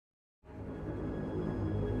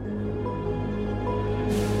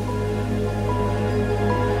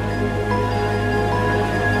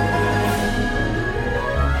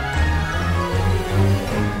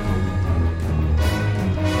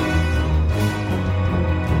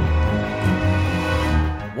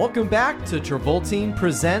Welcome back to Travoltine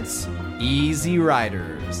Presents Easy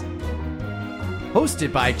Riders.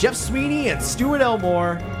 Hosted by Jeff Sweeney and Stuart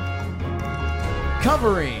Elmore.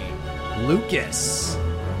 Covering Lucas.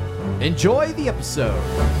 Enjoy the episode.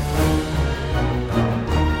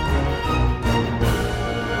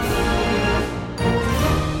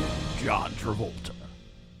 John Travolta,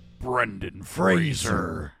 Brendan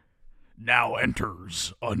Fraser, now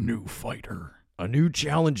enters a new fighter. A new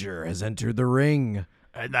challenger has entered the ring.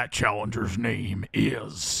 And that challenger's name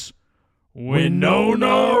is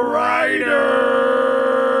Winona Ryder.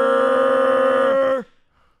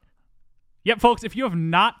 Yep, folks, if you have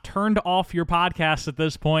not turned off your podcast at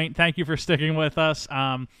this point, thank you for sticking with us.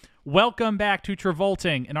 Welcome back to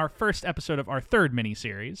Travolting in our first episode of our third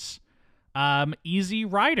miniseries, Easy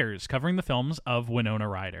Riders, covering the films of Winona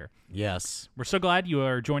Ryder. Yes. We're so glad you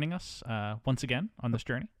are joining us once again on this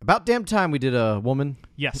journey. About damn time we did a woman.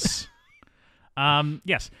 Yes.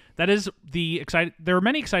 Yes, that is the exciting. There are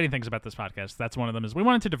many exciting things about this podcast. That's one of them. Is we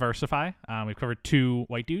wanted to diversify. We've covered two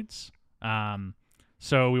white dudes.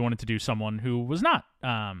 So we wanted to do someone who was not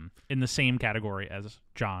in the same category as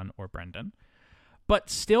John or Brendan, but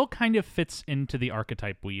still kind of fits into the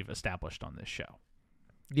archetype we've established on this show.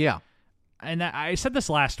 Yeah. And I said this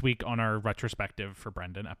last week on our retrospective for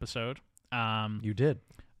Brendan episode. You did.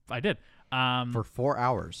 I did. For 4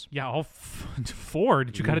 hours. Yeah, all 4.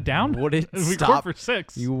 Did you cut it down? Wouldn't we stop for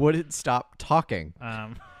 6. You wouldn't stop talking.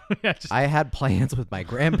 Yeah, just I had plans with my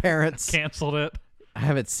grandparents. canceled it. I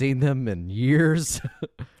haven't seen them in years.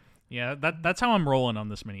 Yeah, that's how I'm rolling on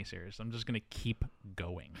this miniseries. I'm just gonna keep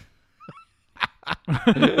going.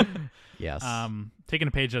 Yes. Taking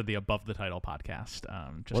a page out of the Above the Title podcast.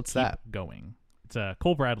 Just What's keep that? Going. It's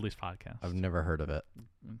Cole Bradley's podcast. I've never heard of it.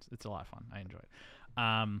 It's a lot of fun. I enjoy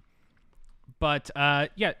it.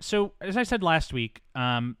 Yeah. So as I said last week,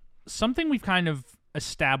 something we've kind of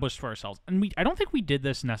established for ourselves, and I don't think we did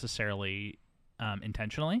this necessarily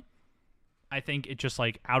intentionally. I think it just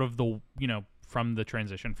like out of the from the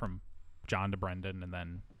transition from John to Brendan and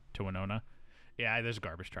then to Winona. Yeah, there's a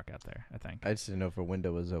garbage truck out there, I think. I just didn't know if a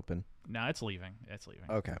window was open. No, it's leaving. It's leaving.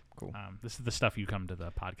 Okay, cool. This is the stuff you come to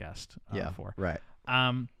the podcast for. Right.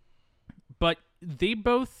 But they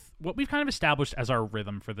both, what we've kind of established as our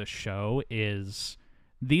rhythm for this show is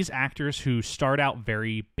these actors who start out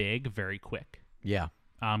very big, very quick. Yeah.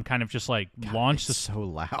 Kind of just like launch It's the so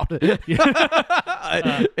loud. It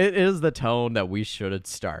is the tone that we should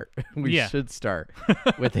start. We should start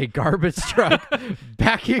with a garbage truck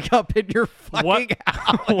backing up in your fucking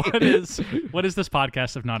alley. What is this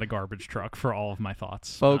podcast if not a garbage truck for all of my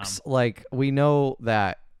thoughts? Folks, we know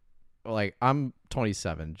that I'm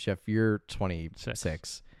 27, Jeff, you're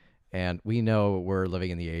 26, and we know we're living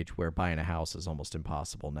in the age where buying a house is almost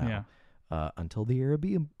impossible now. Yeah. Until the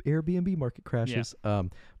Airbnb market crashes. Yeah.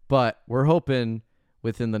 But we're hoping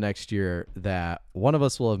within the next year that one of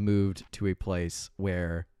us will have moved to a place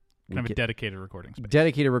where kind of a dedicated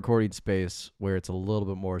recording space where it's a little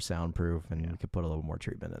bit more soundproof and we could put a little more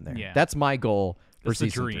treatment in there. Yeah. That's my goal for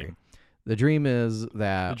season 3. The dream is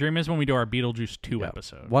when we do our Beetlejuice 2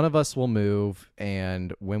 episode. One of us will move,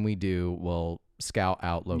 and when we do, we'll scout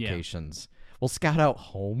out locations. Yeah. We'll scout out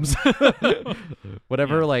homes.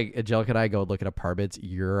 Whatever, Angelica and I go look at apartments,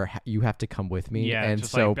 you have to come with me. Yeah, and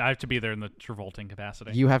just so I have to be there in the Travolting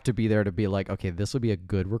capacity. You have to be there to be like, okay, this would be a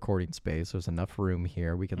good recording space. There's enough room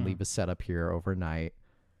here. We can leave a setup here overnight.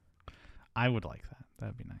 I would like that.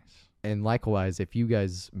 That'd be nice. And likewise, if you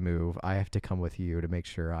guys move, I have to come with you to make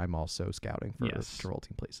sure I'm also scouting for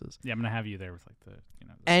Travolting places. Yeah, I'm gonna have you there with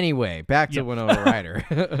Anyway, back to Winona Ryder.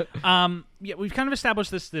 Yeah, we've kind of established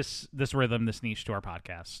this rhythm, this niche to our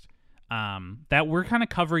podcast. That we're kind of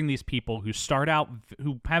covering these people who start out,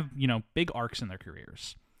 who have big arcs in their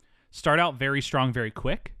careers, start out very strong, very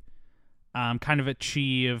quick, kind of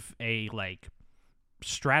achieve a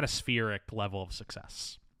stratospheric level of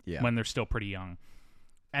success when they're still pretty young.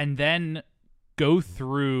 And then go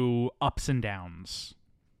through ups and downs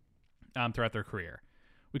throughout their career.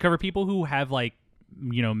 We cover people who have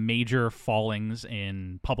major fallings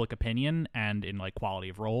in public opinion and in quality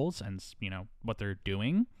of roles and what they're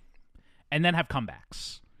doing, and then have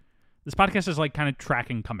comebacks. This podcast is kind of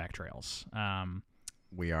tracking comeback trails.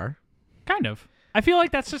 We are kind of. I feel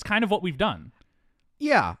like that's just kind of what we've done.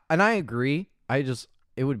 Yeah, and I agree.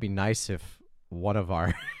 It would be nice if one of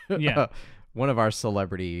our one of our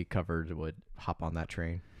celebrity covered would hop on that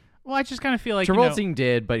train. Well, I just kind of feel like Travolta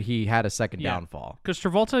did, but he had a second downfall. Because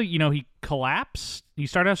Travolta, he collapsed. He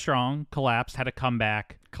started out strong, collapsed, had a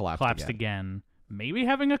comeback, collapsed again. Maybe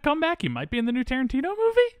having a comeback. He might be in the new Tarantino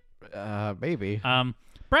movie. Maybe.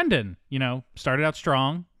 Brendan, started out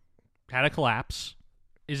strong, had a collapse,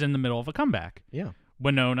 is in the middle of a comeback. Yeah.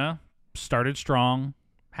 Winona started strong,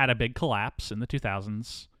 had a big collapse in the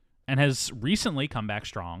 2000s, and has recently come back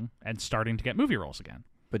strong and starting to get movie roles again.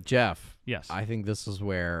 But Jeff, yes, I think this is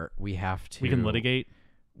where we have to... We can litigate?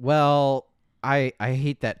 Well, I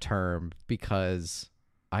hate that term because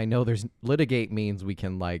I know litigate means we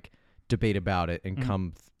can like debate about it and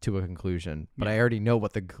come to a conclusion. But I already know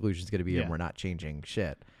what the conclusion is going to be and we're not changing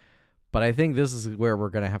shit. But I think this is where we're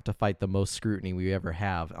going to have to fight the most scrutiny we ever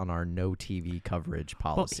have on our no TV coverage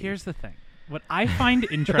policy. Well, here's the thing. What I find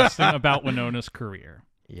interesting about Winona's career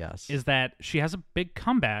is that she has a big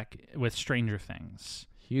comeback with Stranger Things.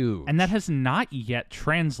 Huge. And that has not yet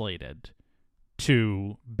translated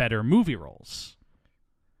to better movie roles.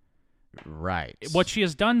 Right. What she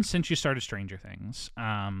has done since she started Stranger Things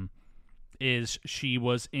is she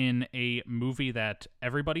was in a movie that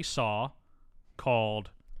everybody saw called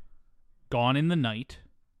Gone in the Night.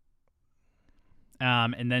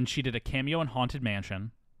 And then she did a cameo in Haunted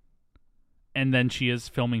Mansion. And then she is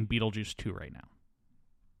filming Beetlejuice 2 right now.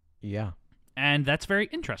 Yeah. And that's very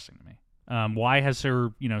interesting to me. Why has her,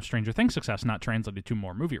 Stranger Things success not translated to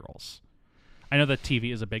more movie roles? I know that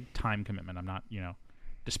TV is a big time commitment. I'm not,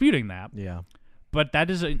 disputing that. Yeah. But that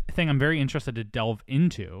is a thing I'm very interested to delve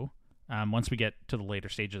into once we get to the later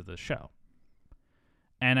stages of the show.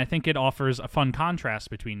 And I think it offers a fun contrast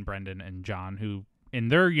between Brendan and John, who, in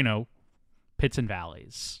their, pits and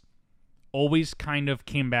valleys, always kind of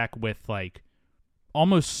came back with, like,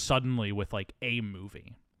 almost suddenly with, like, a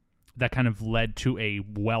movie that kind of led to a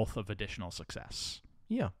wealth of additional success.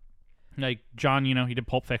 Yeah. Like, John, he did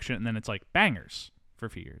Pulp Fiction, and then it's, like, bangers for a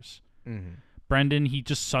few years. Mm-hmm. Brendan, he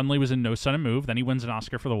just suddenly was in No Sudden Move. Then he wins an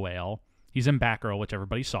Oscar for The Whale. He's in Batgirl, which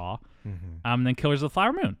everybody saw. Mm-hmm. And then Killers of the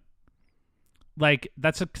Flower Moon. Like,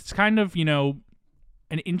 it's kind of,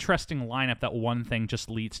 an interesting lineup that one thing just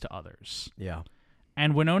leads to others. Yeah.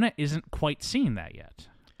 And Winona isn't quite seeing that yet.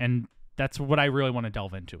 And that's what I really want to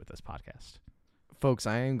delve into with this podcast. Folks,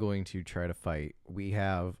 I am going to try to fight. We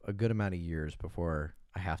have a good amount of years before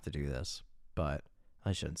I have to do this, but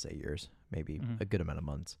I shouldn't say years. Maybe a good amount of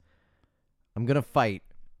months. I'm going to fight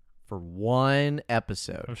for one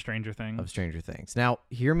episode of Stranger Things. Now,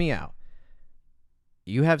 hear me out.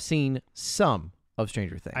 You have seen some of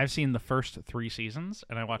Stranger Things. I've seen the first 3 seasons,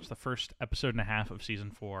 and I watched the first episode and a half of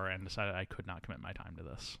season 4 and decided I could not commit my time to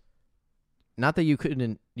this. Not that you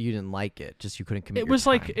didn't like it, just you couldn't commit. It was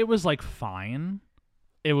like fine.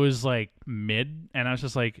 It was like mid, and I was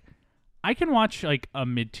just like, I can watch like a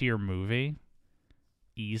mid-tier movie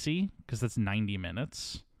easy because that's 90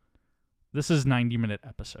 minutes. This is 90-minute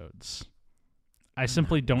episodes. I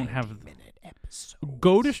simply don't have... 90-minute episodes.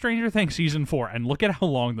 Go to Stranger Things Season 4 and look at how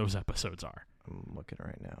long those episodes are. I'm looking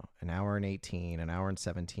right now. 1 hour and 18, 1 hour and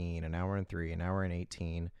 17, 1 hour and 3, 1 hour and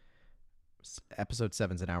 18. Episode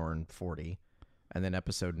 7's 1 hour and 40. And then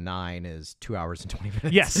episode 9 is 2 hours and 20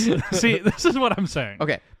 minutes. Yes. See, this is what I'm saying.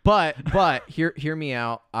 Okay. But hear me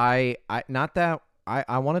out. I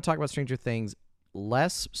want to talk about Stranger Things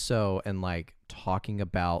less so and like talking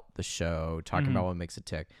about the show, talking about what makes it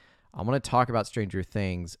tick. I want to talk about Stranger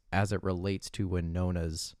Things as it relates to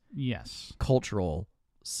Winona's cultural,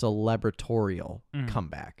 celebratorial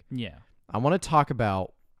comeback. Yeah. I want to talk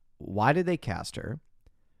about why did they cast her?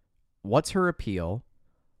 What's her appeal?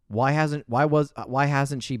 Why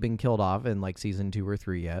hasn't she been killed off in like season 2 or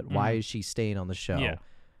 3 yet? Why is she staying on the show? Yeah.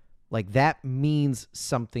 Like that means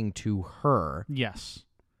something to her. Yes.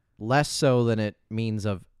 Less so than it means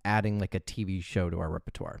of adding like a TV show to our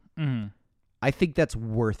repertoire. Mm-hmm. I think that's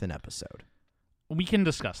worth an episode. We can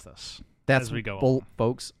discuss this as we go.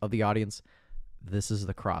 Folks of the audience, this is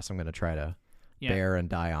the cross I'm going to try to bear and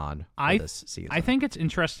die on for this season. I think it's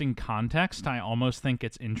interesting context. I almost think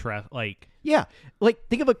it's think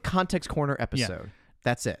of a context corner episode. Yeah.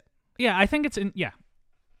 That's it. Yeah, I think it's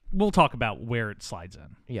we'll talk about where it slides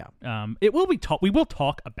in. Yeah. It will be we will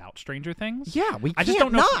talk about Stranger Things. Yeah, I just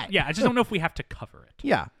don't know if we have to cover it.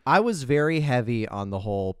 Yeah. I was very heavy on the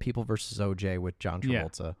whole People versus OJ with John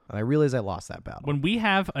Travolta, and I realized I lost that battle. When we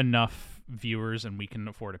have enough viewers and we can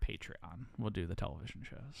afford a Patreon, we'll do the television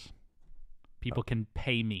shows. People can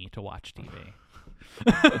pay me to watch TV.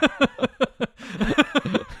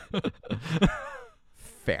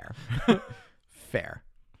 Fair.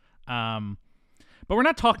 But we're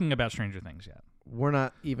not talking about Stranger Things yet. We're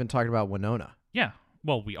not even talking about Winona. Yeah.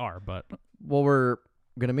 Well, we are, but... Well, we're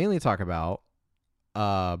going to mainly talk about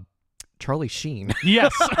Charlie Sheen.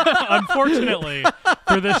 Yes. Unfortunately,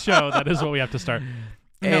 for this show, that is what we have to start.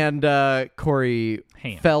 And Corey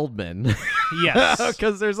Haim. Feldman. Yes.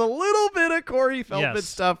 Because there's a little bit of Corey Feldman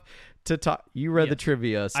stuff to talk. You read the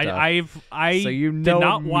trivia stuff. I so you did know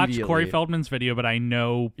not watch Corey immediately. Feldman's video, but I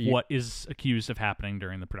know what is accused of happening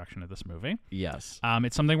during the production of this movie. Yes.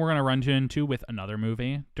 It's something we're going to run into with another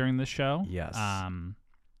movie during this show. Yes.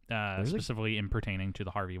 Specifically in pertaining to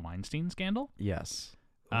the Harvey Weinstein scandal. Yes.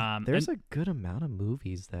 There's a good amount of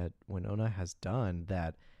movies that Winona has done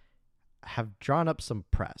that have drawn up some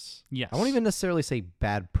press. Yes. I won't even necessarily say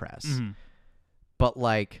bad press, but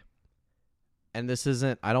like, and this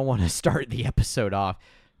isn't, I don't want to start the episode off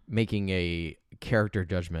making a character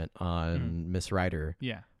judgment on Miss Ryder.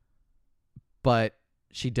 Yeah. But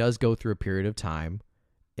she does go through a period of time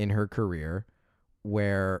in her career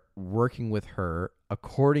where working with her,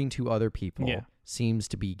 according to other people, seems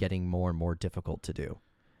to be getting more and more difficult to do.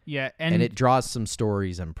 Yeah. And it draws some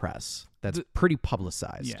stories and press that's pretty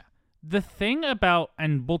publicized. Yeah. The thing about,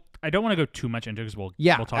 and I don't want to go too much into it because we'll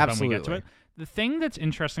talk about it when we get to it. The thing that's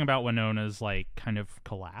interesting about Winona's like kind of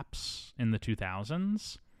collapse in the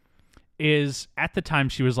 2000s is at the time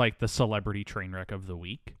she was like the celebrity train wreck of the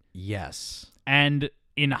week. Yes. And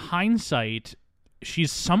in hindsight,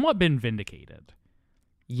 she's somewhat been vindicated.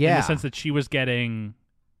 Yeah. In the sense that she was getting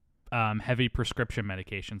heavy prescription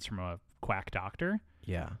medications from a quack doctor.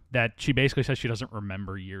 Yeah. That she basically says she doesn't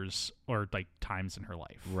remember years or like times in her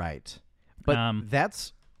life. Right. But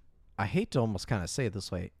that's, I hate to almost kind of say it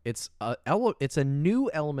this way. It's a new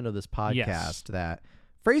element of this podcast that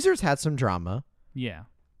Fraser's had some drama. Yeah.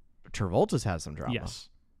 Travolta's had some drama. Yes.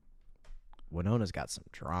 Winona's got some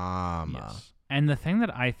drama. Yes. And the thing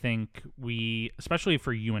that I think especially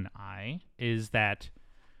for you and I, is that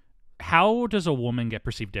how does a woman get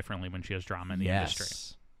perceived differently when she has drama in the industry?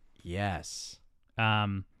 Yes.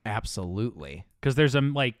 Absolutely. Because there's a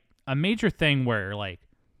major thing where like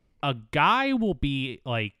a guy will be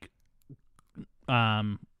like,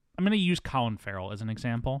 I'm going to use Colin Farrell as an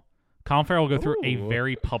example. Colin Farrell will go through a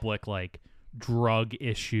very public like drug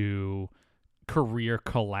issue, career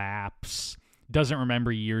collapse, doesn't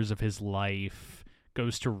remember years of his life,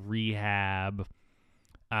 goes to rehab,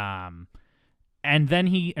 and then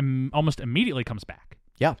he almost immediately comes back.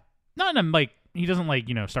 Yeah. Not in like, he doesn't like,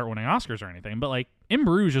 start winning Oscars or anything, but like In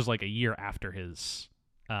Bruges is like a year after his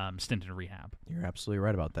stint in rehab. You're absolutely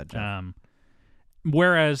right about that, Jeff.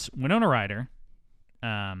 Whereas Winona Ryder,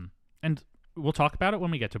 and we'll talk about it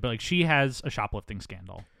when we get to it, but like she has a shoplifting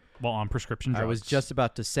scandal while on prescription drugs. I was just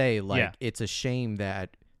about to say, like, it's a shame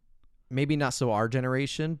that maybe not so our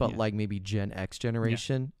generation, but like maybe Gen X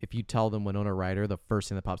generation, if you tell them Winona Ryder, the first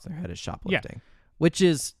thing that pops in their head is shoplifting, which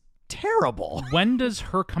is terrible. When does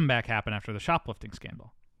her comeback happen after the shoplifting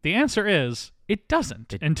scandal? The answer is it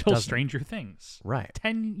doesn't until Stranger Things. Right.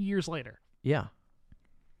 10 years later. Yeah.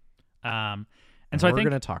 And so I think we're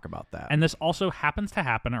going to talk about that. And this also happens to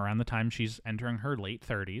happen around the time she's entering her late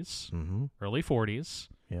 30s, early 40s,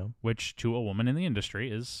 which to a woman in the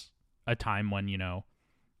industry is a time when,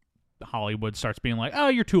 Hollywood starts being like, oh,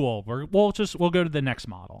 you're too old. We'll go to the next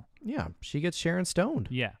model. Yeah. She gets Sharon Stoned.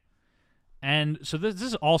 Yeah. And so this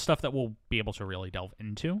is all stuff that we'll be able to really delve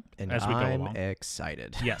into as we go along. I'm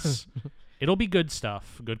excited. Yes. It'll be good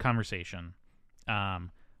stuff, good conversation.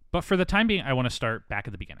 But for the time being, I want to start back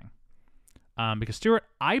at the beginning. Because, Stuart,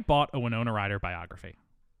 I bought a Winona Ryder biography.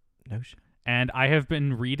 No shit. And I have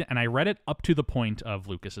been and I read it up to the point of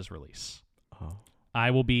Lucas's release. Oh.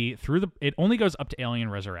 I will be it only goes up to Alien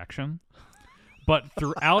Resurrection, but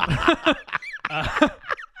throughout,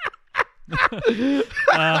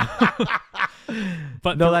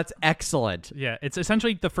 but no, that's excellent. Yeah, it's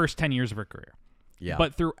essentially the first 10 years of her career. Yeah.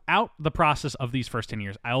 But throughout the process of these first 10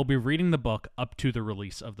 years, I will be reading the book up to the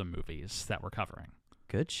release of the movies that we're covering.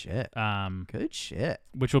 Good shit. Good shit.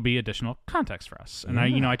 Which will be additional context for us. And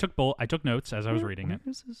I took notes as I was reading it.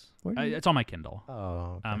 Is this? It's on my Kindle.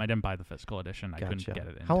 Oh. Okay. I didn't buy the physical edition. I couldn't get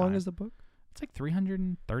it in How long time. is the book? It's like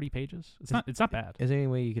 330 pages. It's not bad. Is there any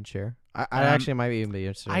way you can share? I actually might even be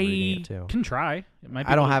interested in reading it too. I can try. It might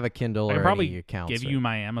be I don't have a Kindle I or can probably any accounts. give you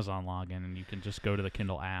my Amazon login and you can just go to the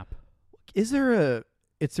Kindle app. Is there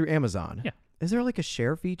it's through Amazon? Yeah. Is there like a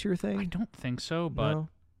share feature thing? I don't think so, but No.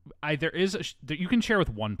 There is you can share with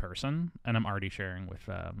one person, and I'm already sharing with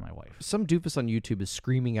my wife. Some doofus on YouTube is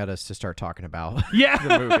screaming at us to start talking about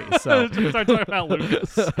the movie. So start talking about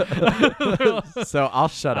Lucas. So I'll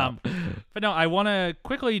shut up. But no, I want to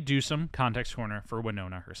quickly do some context corner for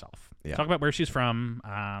Winona herself. Yeah. Talk about where she's from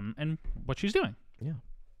and what she's doing. Yeah.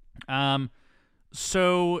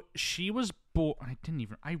 So she was born.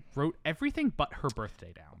 I wrote everything but her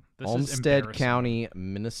birthday down. This is Olmsted County,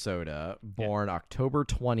 Minnesota, born October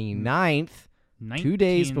 29th, 2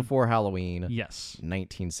 days before Halloween. Yes.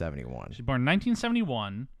 1971. She's born in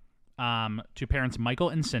 1971 to parents Michael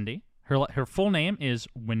and Cindy. Her full name is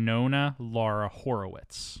Winona Laura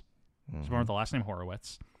Horowitz. She's born with the last name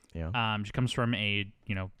Horowitz. Yeah. She comes from a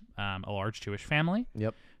large Jewish family.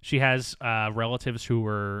 Yep. She has relatives who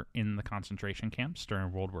were in the concentration camps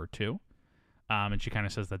during World War II. And she kind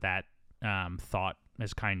of says that thought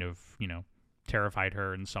has kind of, terrified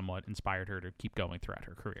her and somewhat inspired her to keep going throughout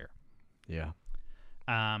her career. Yeah.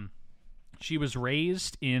 She was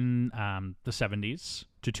raised in the 70s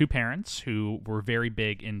to two parents who were very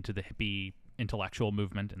big into the hippie intellectual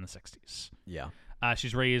movement in the 60s. Yeah.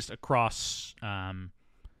 She's raised across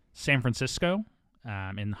San Francisco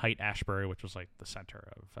in Haight-Ashbury, which was like the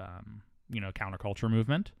center of, counterculture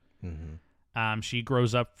movement. Mm-hmm. She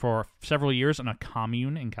grows up for several years in a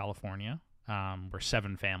commune in California where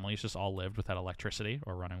 7 families just all lived without electricity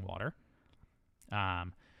or running water.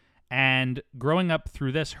 And growing up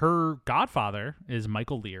through this, her godfather is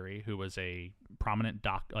Michael Leary, who was a prominent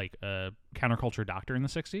counterculture doctor in the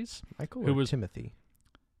 60s. Michael who or was Timothy?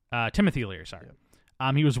 Timothy Leary, sorry.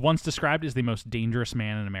 Yep. He was once described as the most dangerous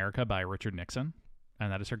man in America by Richard Nixon,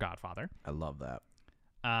 and that is her godfather. I love that.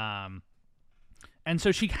 And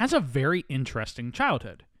so she has a very interesting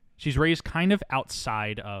childhood. She's raised kind of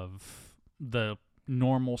outside of the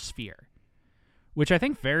normal sphere, which I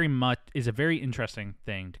think very much is a very interesting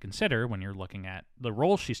thing to consider when you're looking at the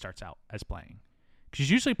role she starts out as playing. She's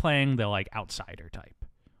usually playing the outsider type,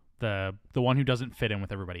 the one who doesn't fit in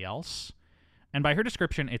with everybody else. And by her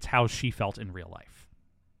description, it's how she felt in real life.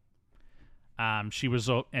 She was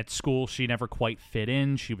at school. She never quite fit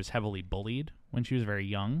in. She was heavily bullied when she was very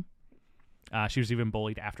young. She was even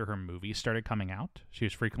bullied after her movies started coming out. She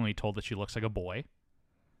was frequently told that she looks like a boy,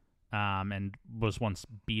 and was once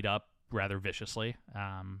beat up rather viciously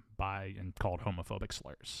by and called homophobic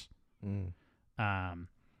slurs, and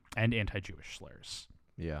anti-Jewish slurs.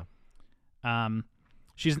 Yeah.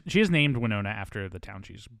 She is named Winona after the town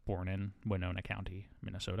she's born in, Winona County,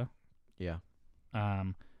 Minnesota. Yeah.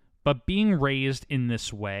 But being raised in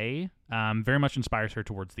this way very much inspires her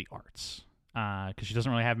towards the arts because she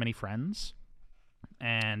doesn't really have many friends.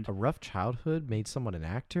 And a rough childhood made someone an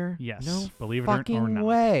actor? Yes, no believe it fucking or not.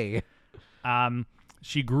 way.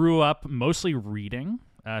 She grew up mostly reading.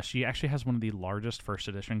 She actually has one of the largest first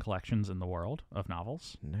edition collections in the world of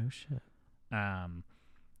novels. No shit.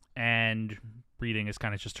 And reading is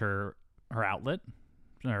kind of just her outlet.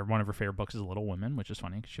 Or one of her favorite books is Little Women, which is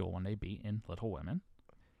funny because she will one day be in Little Women.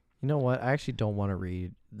 You know what? I actually don't want to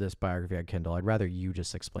read this biography on Kindle. I'd rather you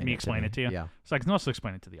just explain Me it explain to me. it to you? Yeah. So I can also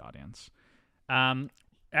explain it to the audience.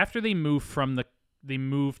 After they move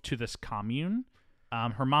to this commune,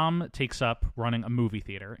 her mom takes up running a movie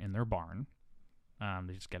theater in their barn.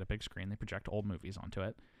 They just get a big screen. They project old movies onto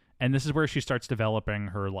it. And this is where she starts developing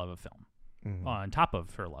her love of film, on top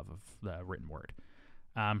of her love of the written word.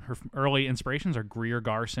 Her early inspirations are Greer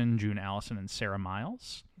Garson, June Allison, and Sarah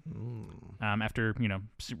Miles. After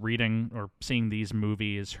reading or seeing these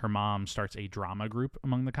movies, her mom starts a drama group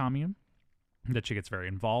among the commune that she gets very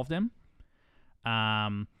involved in.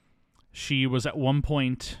 She was at one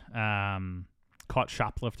point caught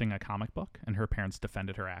shoplifting a comic book, and her parents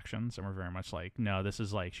defended her actions and were very much like, no, this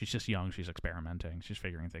is she's just young, she's experimenting, she's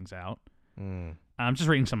figuring things out. I'm just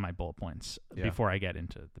reading some of my bullet points before I get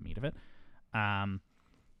into the meat of it.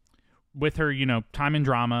 With her, time in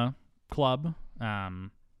drama club,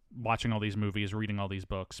 watching all these movies, reading all these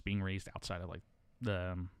books, being raised outside of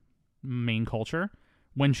the main culture,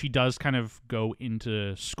 when she does kind of go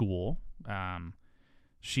into school,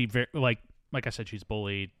 she like I said, she's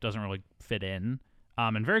bullied, doesn't really fit in,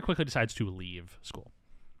 and very quickly decides to leave school.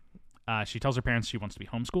 She tells her parents she wants to be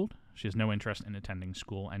homeschooled. She has no interest in attending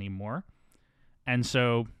school anymore, and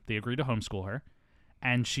so they agree to homeschool her,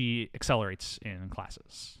 and she accelerates in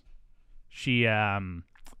classes. She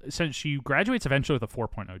she graduates eventually with a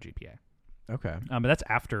 4.0 GPA. Okay. But that's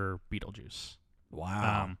after Beetlejuice.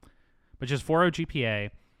 Wow. But she has 4.0 GPA,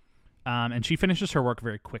 and she finishes her work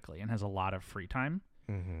very quickly and has a lot of free time.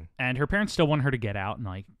 Mm-hmm. And her parents still want her to get out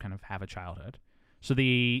and kind of have a childhood. So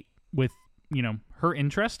with her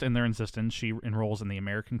interest and their insistence, she enrolls in the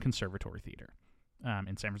American Conservatory Theater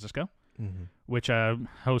in San Francisco, which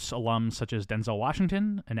hosts alums such as Denzel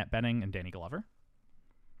Washington, Annette Bening, and Danny Glover.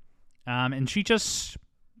 And she just,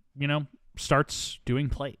 starts doing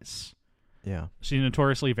plays. Yeah. She's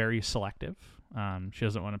notoriously very selective. She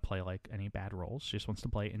doesn't want to play any bad roles. She just wants to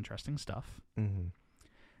play interesting stuff. Mm-hmm.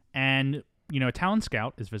 And, a talent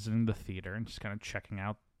scout is visiting the theater and just kind of checking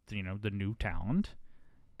out, the new talent,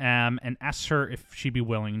 and asks her if she'd be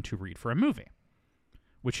willing to read for a movie,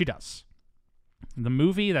 which she does. The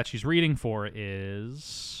movie that she's reading for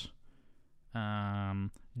is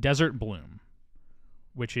Desert Bloom,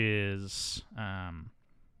 which is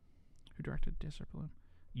Who directed Desert Balloon?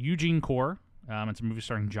 Eugene Core. It's a movie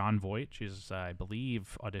starring Jon Voight. She's, I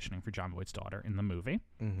believe, auditioning for Jon Voight's daughter in the movie.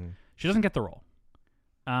 Mm-hmm. She doesn't get the role.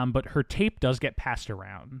 But her tape does get passed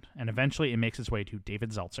around, and eventually it makes its way to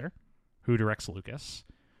David Zeltzer, who directs Lucas,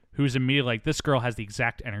 who's immediately like, this girl has the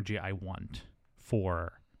exact energy I want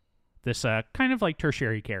for this kind of like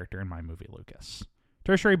tertiary character in my movie, Lucas.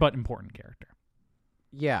 Tertiary but important character.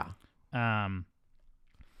 Yeah.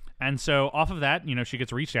 And so off of that, she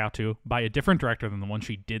gets reached out to by a different director than the one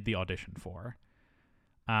she did the audition for.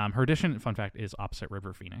 Her audition, fun fact, is opposite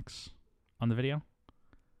River Phoenix on the video.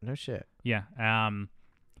 No shit. Yeah.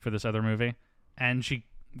 For this other movie. And she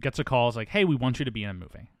gets a call. It's like, hey, we want you to be in a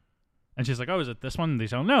movie. And she's like, oh, is it this one? And they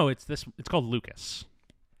say, no, it's this. It's called Lucas.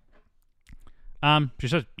 She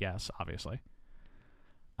says yes, obviously.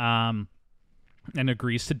 And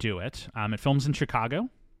agrees to do it. It films in Chicago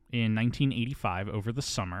in 1985 over the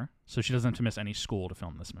summer, so she doesn't have to miss any school to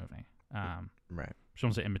film this movie. Right. She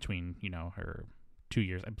films it in between, her 2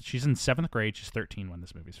 years. She's in 7th grade. She's 13 when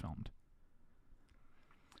this movie's filmed.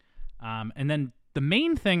 And then the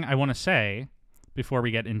main thing I want to say before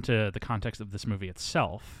we get into the context of this movie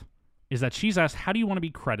itself is that she's asked, how do you want to be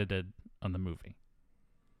credited on the movie?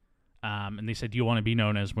 And they said, do you want to be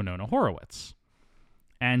known as Winona Horowitz?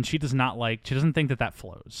 And she doesn't think that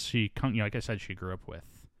flows. She, like I said, she grew up with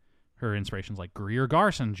her inspirations like Greer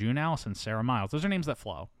Garson, June Allison, Sarah Miles. Those are names that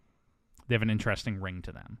flow. They have an interesting ring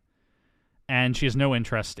to them. And she has no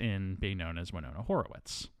interest in being known as Winona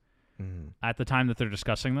Horowitz. Mm. At the time that they're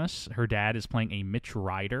discussing this, her dad is playing a Mitch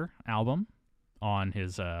Ryder album on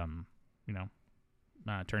his,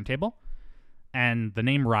 turntable. And the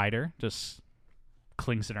name Ryder just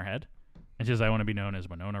clings in her head. And she says, I want to be known as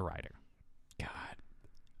Winona Ryder. God.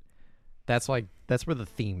 That's where the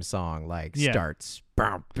theme song starts.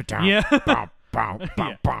 Yeah.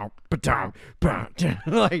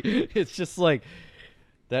 Like it's just like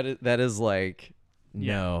that is like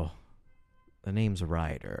no. The name's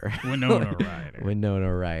Ryder. Winona Ryder.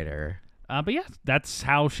 Winona Ryder. But yeah, that's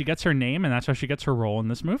how she gets her name, and that's how she gets her role in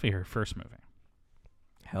this movie, her first movie.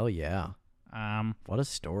 Hell yeah. What a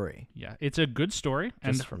story. Yeah, it's a good story.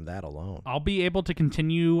 Just and from that alone. I'll be able to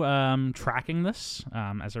continue tracking this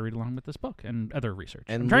as I read along with this book and other research.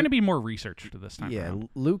 And I'm trying to be more researched this time around.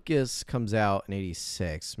 Lucas comes out in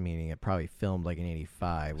 86, meaning it probably filmed like in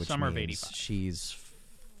 85, which Summer means of 85. She's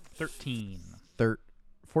 13.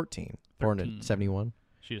 14. Born in 71?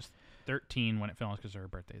 She is 13 when it films because her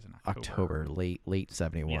birthday's in October, late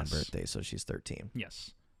 71 yes. birthday, so she's 13.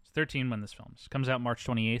 Yes. 13 when this films. Comes out March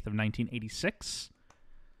 28th of 1986.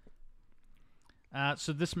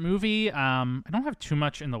 So this movie, I don't have too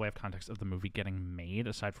much in the way of context of the movie getting made,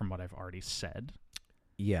 aside from what I've already said.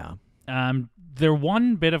 Yeah. There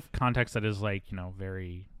one bit of context that is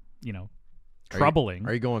very, troubling.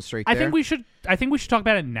 Are you going straight there? I think we should talk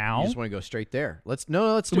about it now. You just want to go straight there. Let's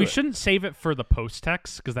do it. We shouldn't save it for the post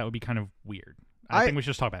text because that would be kind of weird. I think we should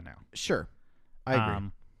just talk about it now. Sure. I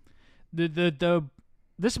agree.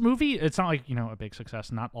 This movie, it's not like, a big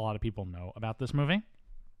success. Not a lot of people know about this movie.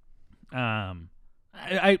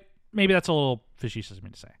 I maybe that's a little facetious of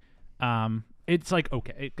me to say. It's like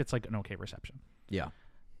okay. It gets like an okay reception. Yeah.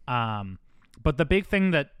 But the big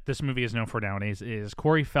thing that this movie is known for nowadays is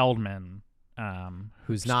Corey Feldman.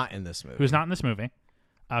 Who's not in this movie. Who's not in this movie.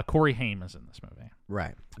 Carey Haim is in this movie.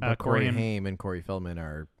 Right. But Corey Haim and Corey Feldman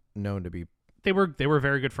are known to be... They were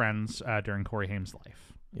very good friends during Corey Haim's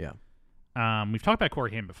life. Yeah. We've talked about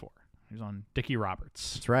Corey Haim before. He was on Dickie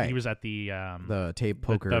Roberts. That's right. He was at the tape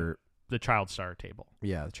poker... The Child Star table.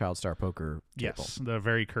 Yeah, the Child Star poker table. Yes, the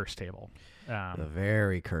very cursed table. The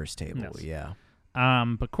very cursed table, yes.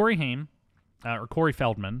 Yeah. But Corey Haim, or Corey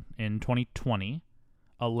Feldman, in 2020,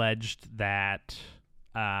 alleged that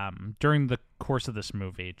during the course of this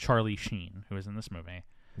movie, Charlie Sheen, who was in this movie,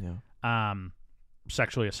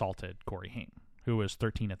 sexually assaulted Corey Haim, who was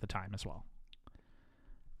 13 at the time as well.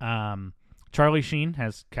 Charlie Sheen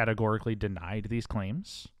has categorically denied these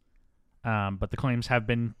claims. But the claims have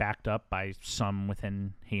been backed up by some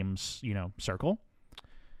within Haim's, circle.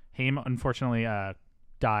 Haim, unfortunately,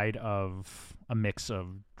 died of a mix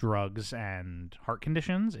of drugs and heart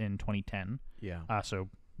conditions in 2010. Yeah. So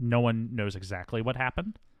no one knows exactly what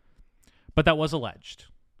happened. But that was alleged.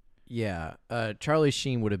 Yeah. Charlie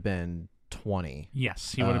Sheen would have been 20.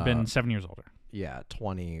 Yes, he would have been 7 years older. Yeah,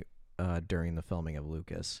 20 during the filming of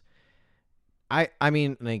Lucas. I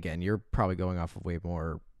mean, and again, you're probably going off of way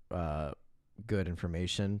more... good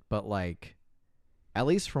information, but like at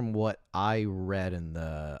least from what I read in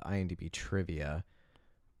the IMDb trivia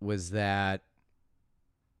was that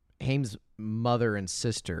Haim's mother and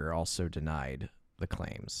sister also denied the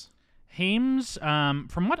claims. Haim's,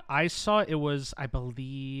 from what I saw, it was, I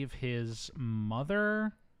believe, his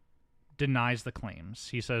mother denies the claims.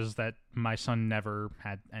 He says that my son never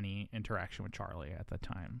had any interaction with Charlie at the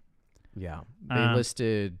time. Yeah. They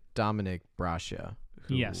listed Dominic Brascia.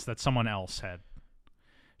 Yes, that someone else had.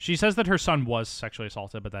 She says that her son was sexually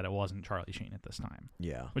assaulted, but that it wasn't Charlie Sheen at this time.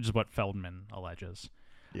 Yeah. Which is what Feldman alleges.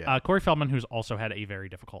 Yeah. Corey Feldman, who's also had a very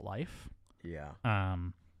difficult life. Yeah.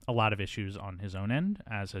 A lot of issues on his own end,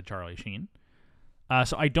 as a Charlie Sheen.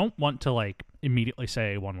 So I don't want to like immediately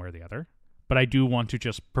say one way or the other, but I do want to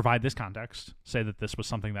just provide this context, say that this was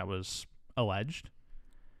something that was alleged,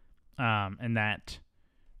 and that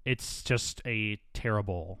it's just a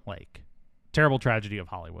terrible tragedy of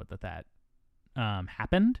Hollywood that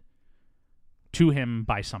happened to him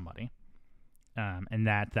by somebody, and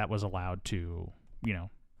that was allowed to,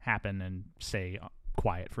 happen and stay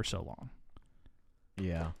quiet for so long.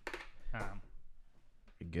 Yeah.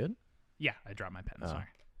 You good? Yeah, I dropped my pen. Sorry.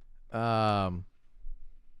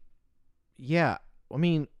 Yeah. I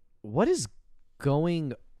mean, what is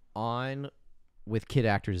going on with kid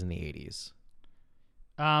actors in the 80s?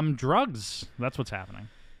 Drugs. That's what's happening.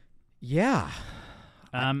 Yeah.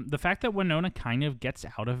 The fact that Winona kind of gets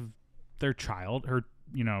out of her child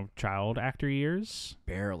actor years.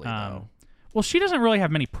 Barely, though. Well, she doesn't really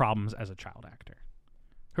have many problems as a child actor.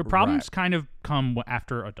 Her problems kind of come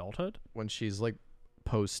after adulthood. When she's like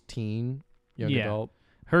post-teen, young adult.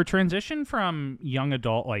 Her transition from young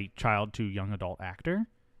adult, like child to young adult actor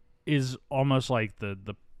is almost like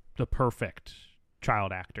the perfect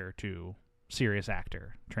child actor to serious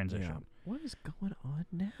actor transition. Yeah. What is going on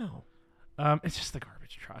now? It's just the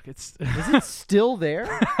garbage truck. Is it still there?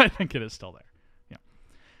 I think it is still there.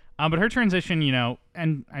 Yeah. But her transition,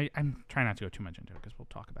 and I'm trying not to go too much into it because we'll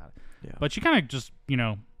talk about it. Yeah. But she kind of just,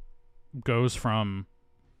 goes from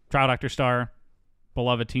child actor star,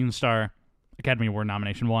 beloved teen star, Academy Award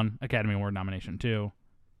nomination 1, Academy Award nomination 2,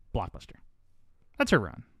 blockbuster. That's her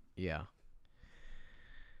run. Yeah.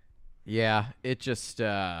 Yeah. It just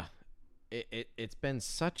it's been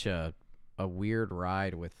such a weird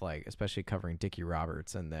ride with especially covering Dickie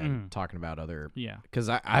Roberts and then talking about other because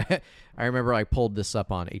I remember I pulled this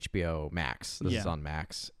up on HBO Max. This is on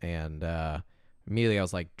Max, and immediately I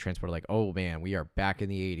was transported oh man, we are back in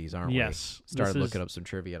the 80s, aren't we? Yes. Started looking up some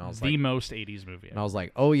trivia, and I was the most 80s movie. And I was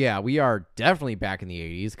like, oh yeah, we are definitely back in the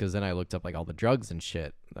 80s, because then I looked up all the drugs and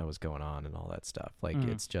shit that was going on and all that stuff.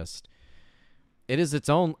 It's just, it is its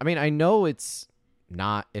own. I mean, I know it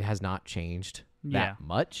has not changed that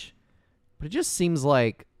much, but it just seems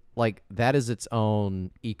like that is its own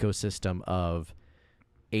ecosystem of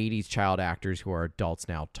 80s child actors who are adults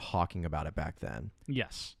now talking about it back then.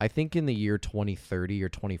 Yes. I think in the year 2030 or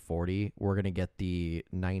 2040, we're going to get the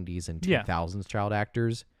 90s and 2000s child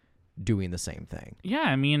actors doing the same thing. Yeah,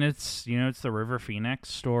 I mean, it's the River Phoenix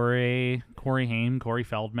story, Corey Haim, Corey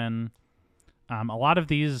Feldman. A lot of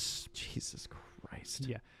these... Jesus Christ.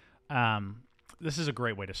 Yeah. This is a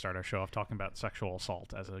great way to start our show off, talking about sexual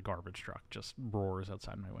assault as a garbage truck just roars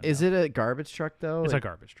outside my window. Is it a garbage truck, though? It's a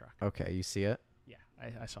garbage truck. Okay, you see it? Yeah,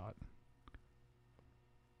 I saw it.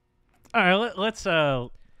 All right, let's...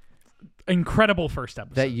 incredible first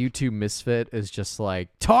episode. That YouTube misfit is just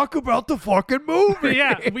talk about the fucking movie.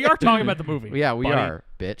 Yeah, we are talking about the movie. Yeah, we are,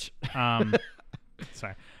 bitch.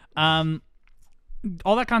 Sorry.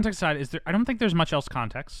 All that context aside, I don't think there's much else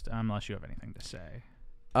context, unless you have anything to say.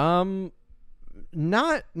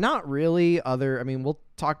 Not really. I mean, we'll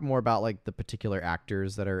talk more about the particular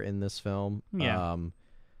actors that are in this film. Yeah.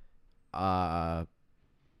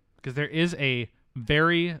 Because there is a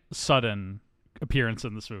very sudden appearance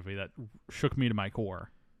in this movie that shook me to my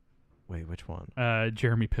core. Wait, which one?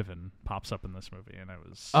 Jeremy Piven pops up in this movie, and I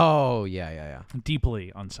was yeah.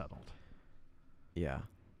 deeply unsettled. Yeah.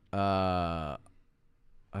 I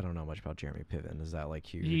don't know much about Jeremy Piven. Is that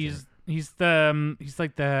huge? He's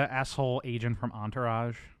the asshole agent from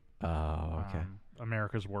Entourage. Oh, okay.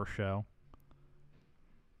 America's Worst Show.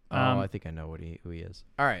 I think I know who he is.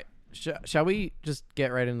 All right. Shall we just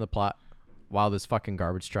get right into the plot while this fucking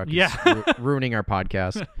garbage truck is ruining our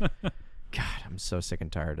podcast? God, I'm so sick and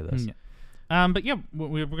tired of this. Yeah. But yeah,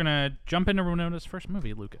 we're going to jump into Winona's first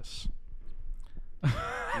movie, Lucas.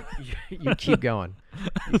 You keep going.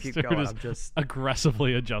 You keep going. I'm just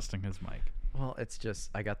aggressively adjusting his mic. Well, it's just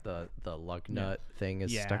I got the lug nut thing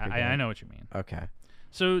is stuck again. I know what you mean. Okay.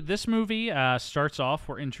 So this movie starts off.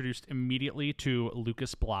 We're introduced immediately to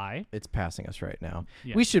Lucas Bly. It's passing us right now.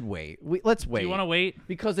 Yeah. We should wait. Let's wait. Do you want to wait?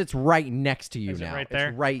 Because it's right next to you is now. It right there?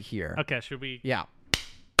 It's right here. Okay. Should we? Yeah.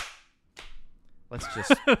 Let's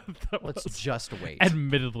just just wait.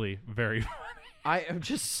 Admittedly, very funny. I am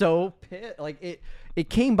just so pissed. Like it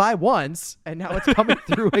came by once, and now it's coming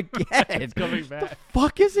through again. It's coming back. What the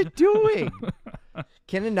fuck is it doing?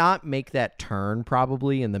 Can it not make that turn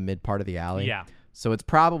probably in the mid part of the alley? Yeah. So it's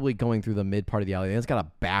probably going through the mid part of the alley. Then it's got to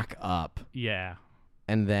back up. Yeah.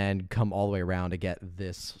 And then come all the way around to get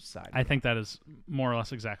this side. I think that is more or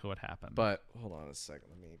less exactly what happened. But hold on a second.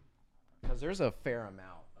 Because there's a fair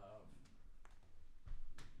amount of...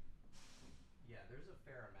 Yeah, there's a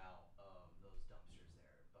fair amount of those dumpsters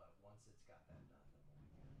there. But once it's got that done,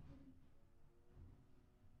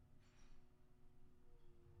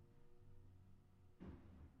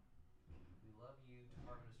 we love you,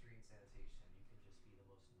 Department of Street and Sanitation. You can just be the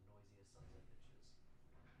most noisiest sons of bitches.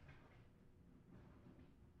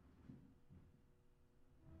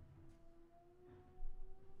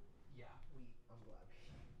 Yeah, I'm glad we...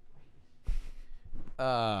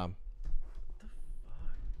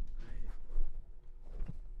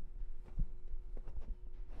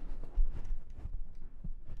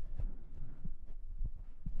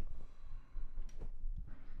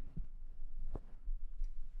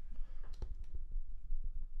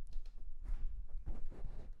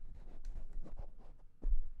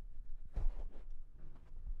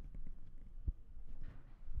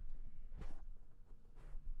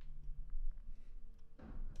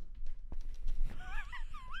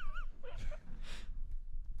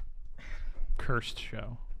 Cursed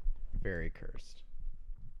show. Very cursed.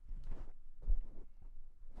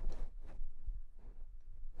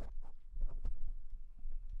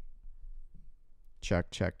 Check.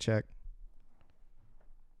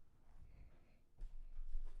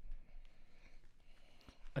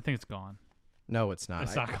 I think it's gone. No, it's not.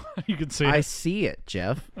 It's not gone. You can see it. I see it,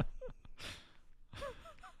 Jeff. I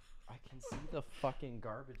can see the fucking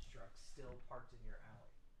garbage truck still parked in your alley.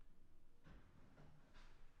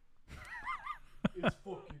 It's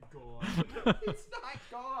fucking gone. It's not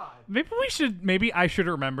gone. Maybe I should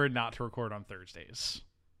remember not to record on Thursdays.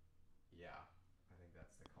 Yeah, I think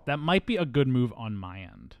that's the call. That might be a good move on my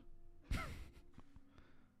end.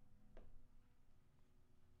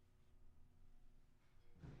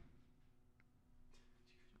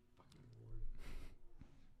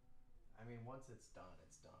 I mean, once it's done,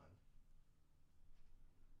 it's done.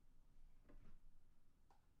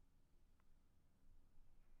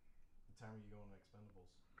 What time are you going to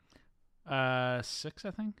Expendables? 6,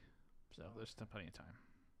 I think. So there's still plenty of time.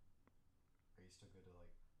 Are you still good to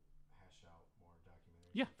like hash out more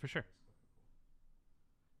documentaries? Yeah, for sure.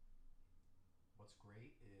 What's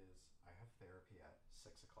great is I have therapy at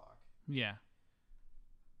 6 o'clock. Yeah.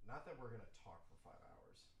 Not that we're gonna talk for 5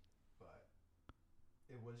 hours, but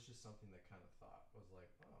it was just something that kind of was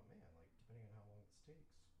like, oh man, like depending on how long this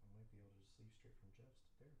takes, I might be able to just leave straight from Jeff's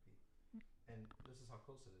to therapy. And this is how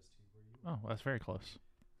close it is to where you Oh, are. well, that's very close.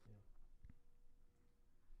 Yeah.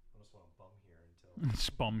 I just want to bum here until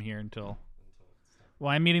Just bum here until it's time.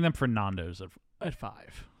 Well, I'm meeting them for Nando's at 5.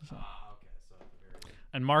 So. Okay, so at the very end.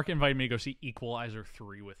 And Mark invited me to go see Equalizer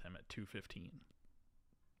 3 with him at 2:15.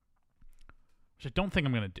 Which I don't think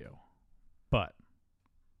I'm going to do. But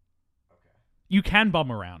Okay. you can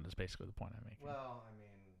bum around is basically the point I'm making. Well, I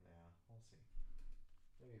mean, yeah, we'll see.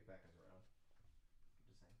 Maybe it beckons around.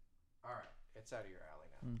 Just saying. All right, it's out of your alley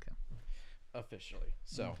now. Okay. Officially.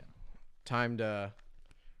 So, Okay. time to...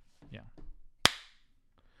 Yeah.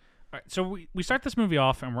 All right, so we start this movie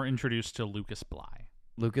off and we're introduced to Lucas Bly.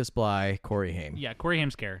 Lucas Bly, Carey Haim. Yeah, Carey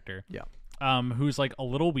Haim's character. Yeah. Who's like a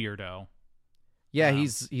little weirdo. Yeah,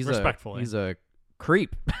 he's respectfully. he's a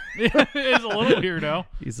creep. He's a little weirdo.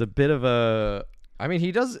 He's a bit of a... I mean,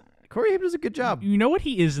 Carey Haim does a good job. You know what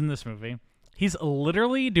he is in this movie? He's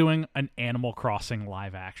literally doing an Animal Crossing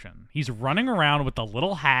live action. He's running around with the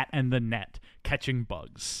little hat and the net, catching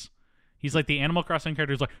bugs. He's like the Animal Crossing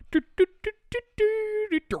character who's like...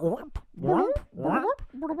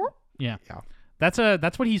 Yeah. That's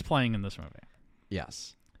what he's playing in this movie.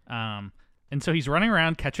 Yes. And so he's running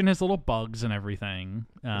around catching his little bugs and everything.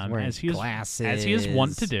 As he is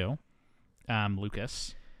wont to do.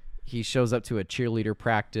 Lucas. He shows up to a cheerleader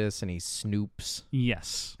practice and he snoops.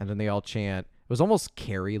 Yes. And then they all chant. It was almost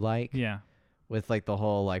Carrie-like. Yeah. With like the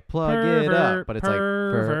whole like plug Pervert, it up, but it's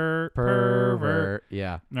pervert, like pervert.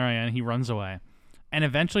 Yeah. All right, and he runs away, and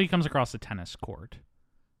eventually he comes across a tennis court.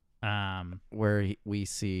 Where we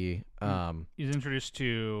see he's introduced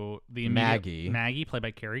to the Maggie, played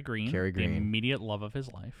by Kerri Green, Kerri Green, the immediate love of his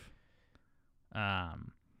life.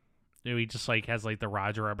 He just like has like the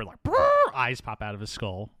Roger Rabbit like eyes pop out of his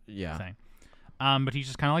skull. Yeah. Thing. But he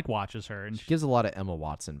just kind of like watches her, and she gives a lot of Emma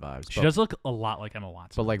Watson vibes. She does look a lot like Emma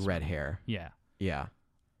Watson, but like red hair. Yeah. Yeah.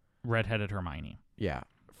 Redheaded Hermione. Yeah.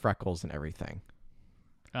 Freckles and everything.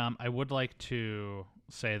 I would like to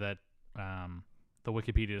say that the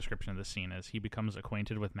Wikipedia description of this scene is he becomes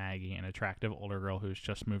acquainted with Maggie, an attractive older girl who's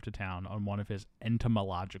just moved to town, on one of his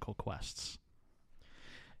entomological quests.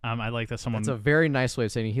 I like that someone... That's a very nice way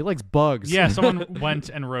of saying he likes bugs. Yeah, someone went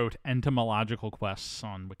and wrote entomological quests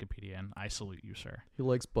on Wikipedia, and I salute you, sir. He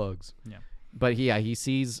likes bugs. Yeah. But he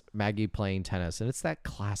sees Maggie playing tennis, and it's that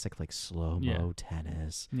classic like slow-mo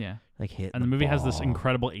tennis. Yeah. Like hit. And the movie has this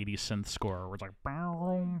incredible 80s synth score where it's like...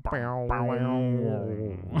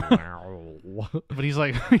 But he's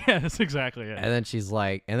like, yeah, that's exactly it. And then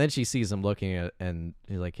she sees him looking at it, and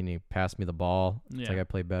he's like, can you pass me the ball? It's like I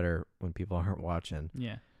play better when people aren't watching.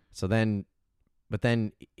 Yeah. So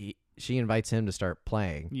she invites him to start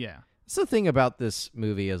playing. Yeah. That's the thing about this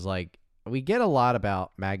movie is like, we get a lot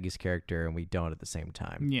about Maggie's character and we don't at the same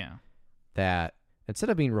time. Yeah. That instead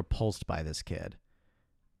of being repulsed by this kid,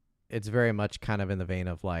 it's very much kind of in the vein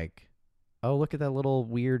of like, oh, look at that little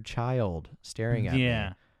weird child staring at me. Yeah.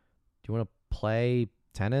 Do you want to play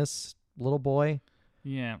tennis, little boy?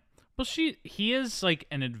 Yeah. Well, he is like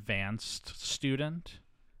an advanced student.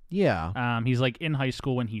 Yeah. He's like in high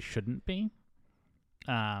school when he shouldn't be.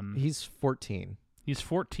 He's 14. He's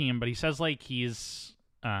 14, but he says like he's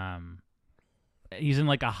in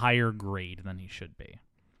like a higher grade than he should be.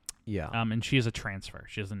 Yeah. And she is a transfer.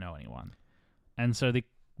 She doesn't know anyone. And so they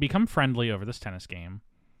become friendly over this tennis game.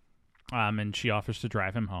 And she offers to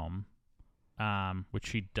drive him home, which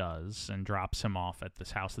she does, and drops him off at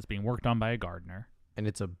this house that's being worked on by a gardener. And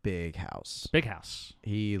it's a big house. Big house.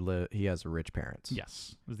 He has rich parents.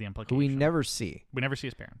 Yes, is the implication. Who we never see. We never see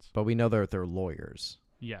his parents. But we know they're lawyers.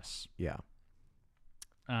 Yes. Yeah.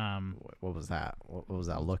 What was that? What was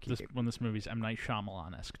that look? When this movie's M. Night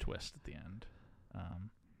Shyamalan-esque twist at the end.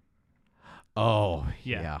 Oh,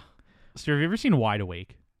 yeah. So have you ever seen Wide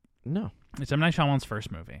Awake? No. It's M. Night Shyamalan's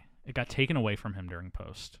first movie. It got taken away from him during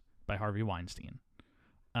post by Harvey Weinstein.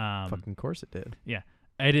 Fucking course it did. Yeah.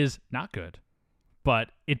 It is not good.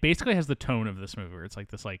 But it basically has the tone of this movie where it's like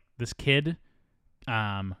this kid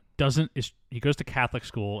he goes to Catholic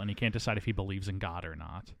school and he can't decide if he believes in God or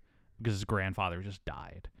not because his grandfather just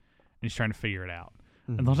died. And he's trying to figure it out.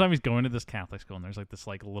 Mm-hmm. And the whole time he's going to this Catholic school and there's like this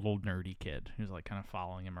like little nerdy kid who's like kind of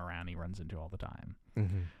following him around he runs into all the time.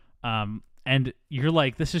 Mm-hmm. And you're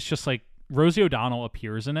like, this is just like Rosie O'Donnell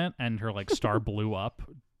appears in it and her like star blew up.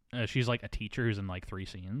 She's like a teacher who's in like 3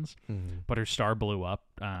 scenes, but her star blew up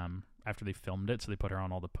after they filmed it, so they put her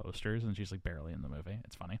on all the posters, and she's like barely in the movie.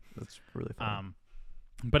 It's funny. That's really funny.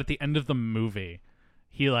 But at the end of the movie,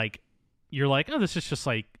 you're like, oh, this is just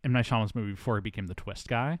like M. Night Shyamalan's movie before he became the twist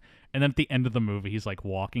guy. And then at the end of the movie, he's like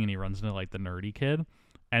walking and he runs into like the nerdy kid,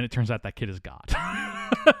 and it turns out that kid is God.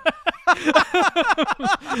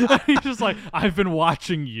 He's just like, I've been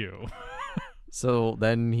watching you. So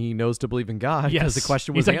then he knows to believe in God. Yes, the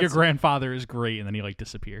question was he's like, answered. your grandfather is great, and then he like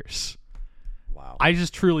disappears. Wow. I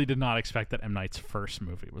just truly did not expect that M. Night's first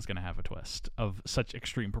movie was going to have a twist of such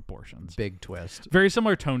extreme proportions. Big twist. Very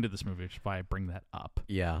similar tone to this movie, which is why I bring that up.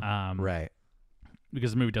 Yeah. Right.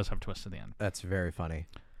 Because the movie does have a twist at the end. That's very funny.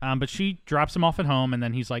 But she drops him off at home, and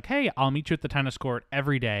then he's like, hey, I'll meet you at the tennis court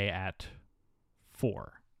every day at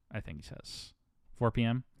 4, I think he says. 4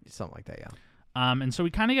 p.m.? Something like that, yeah. And so we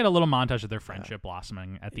kind of get a little montage of their friendship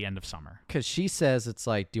blossoming at the end of summer. Because she says, it's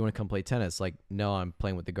like, do you want to come play tennis? Like, no, I'm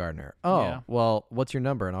playing with the gardener. Oh, yeah. Well, what's your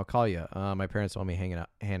number? And I'll call you. My parents want me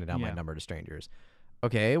handing out my number to strangers.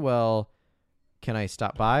 Okay, well, can I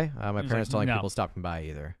stop by? My parents don't like people stopping by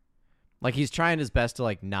either. Like, he's trying his best to,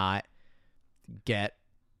 like, not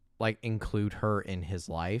include her in his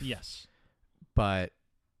life. Yes. But,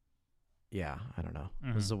 yeah, I don't know.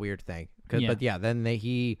 Mm-hmm. This is a weird thing. But, yeah, then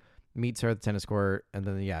he meets her at the tennis court, and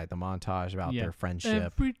then, yeah, the montage about their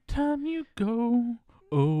friendship. Every time you go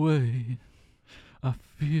away, I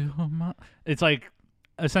feel my... It's, like,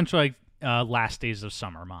 essentially, like, last days of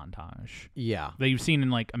summer montage. Yeah. That you've seen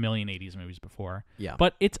in, like, a million 80s movies before. Yeah.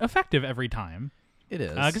 But it's effective every time. It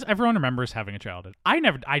is. Because everyone remembers having a childhood. I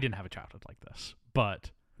didn't have a childhood like this,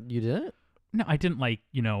 but... You didn't? No, I didn't, like,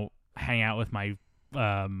 hang out with my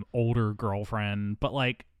older girlfriend, but,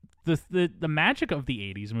 like, the magic of the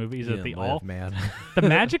 80s movies is that they all... man. The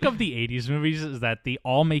magic of the 80s movies is that they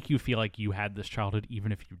all make you feel like you had this childhood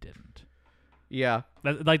even if you didn't. Yeah.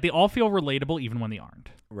 Like, they all feel relatable even when they aren't.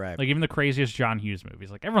 Right. Like, even the craziest John Hughes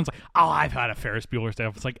movies. Like, everyone's like, oh, I've had a Ferris Bueller's Day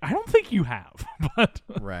Off. It's like, I don't think you have. But...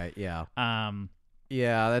 Right, yeah.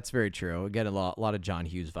 Yeah, that's very true. We get a lot of John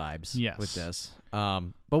Hughes vibes with this.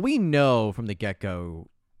 But we know from the get-go,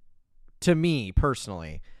 to me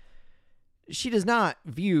personally, she does not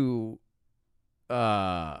view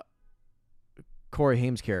Corey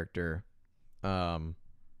Haim's character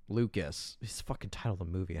Lucas, his fucking title of the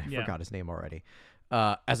movie, I forgot his name already,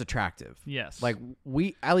 as attractive. Yes. Like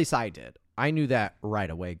at least I did. I knew that right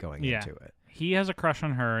away going into it. He has a crush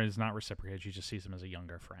on her, is not reciprocated. She just sees him as a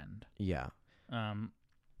younger friend. Yeah.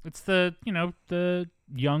 It's the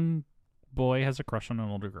young boy has a crush on an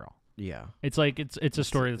older girl. Yeah. It's like it's a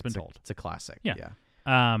story that's been told. It's a classic. Yeah.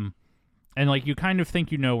 Yeah. And like you kind of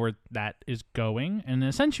think you know where that is going, and in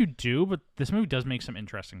a sense you do, but this movie does make some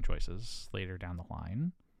interesting choices later down the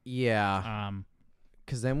line. Yeah.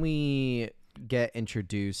 Because then we get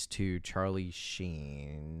introduced to Charlie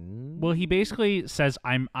Sheen. Well, he basically says,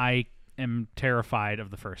 I am terrified of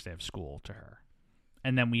the first day of school to her.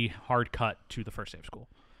 And then we hard cut to the first day of school.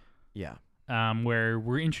 Yeah. Where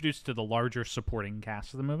we're introduced to the larger supporting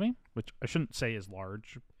cast of the movie, which I shouldn't say is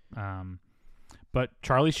large. But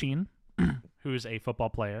Charlie Sheen, who is a football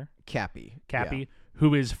player. Cappy,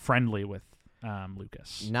 who is friendly with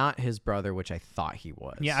Lucas. Not his brother, which I thought he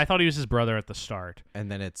was. Yeah, I thought he was his brother at the start.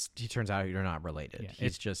 And then he turns out you're not related. Yeah,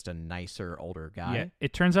 he's just a nicer, older guy. Yeah,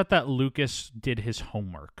 it turns out that Lucas did his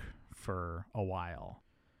homework for a while.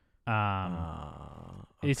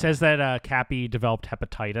 Okay. It says that Cappy developed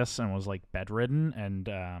hepatitis and was like bedridden,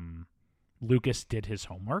 and Lucas did his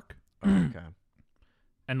homework. Okay.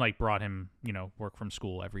 And like brought him, work from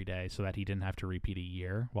school every day so that he didn't have to repeat a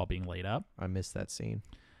year while being laid up. I missed that scene.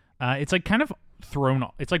 It's like kind of thrown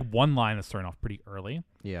off. It's like one line that's thrown off pretty early.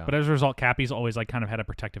 Yeah. But as a result, Cappy's always like kind of had a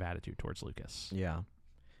protective attitude towards Lucas. Yeah.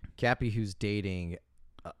 Cappy, who's dating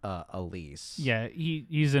Elise. Yeah,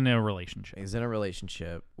 he's in a relationship. He's in a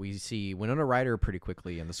relationship. We see Winona Ryder pretty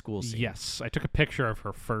quickly in the school scene. Yes, I took a picture of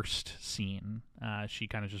her first scene. She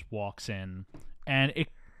kind of just walks in, and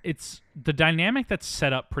it's the dynamic that's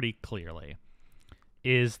set up pretty clearly.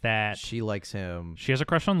 Is that she likes him. She has a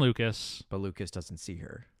crush on Lucas, but Lucas doesn't see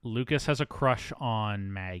her. Lucas has a crush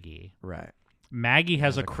on Maggie. Right. Maggie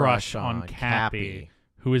has a crush on Cappy,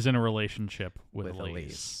 who is in a relationship with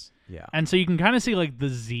Elise. Yeah. And so you can kind of see like the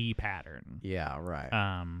Z pattern. Yeah,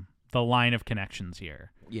 right. The line of connections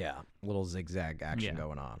here. Yeah. Little zigzag action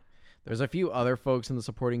going on. There's a few other folks in the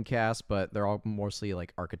supporting cast, but they're all mostly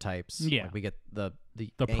like archetypes. Yeah. Like we get the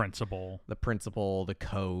principal, the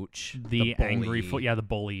coach, the bully. angry the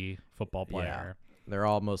bully football player. Yeah. They're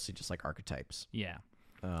all mostly just like archetypes. Yeah.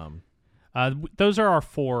 Those are our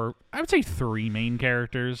I would say 3 main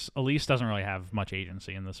characters. Elise doesn't really have much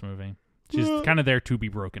agency in this movie. She's kind of there to be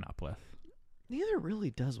broken up with. Neither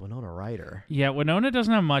really does Winona Ryder. Yeah, Winona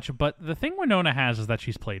doesn't have much, but the thing Winona has is that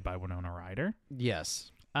she's played by Winona Ryder.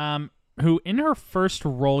 Yes. Who in her first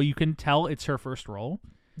role, you can tell it's her first role.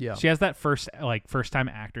 Yeah. She has that first time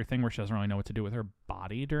actor thing where she doesn't really know what to do with her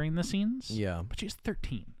body during the scenes. Yeah. But she's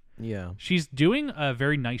 13. Yeah. She's doing a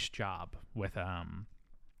very nice job with kind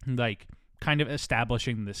of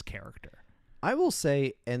establishing this character. I will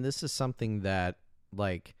say, and this is something that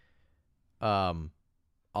I'll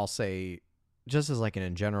say just as like an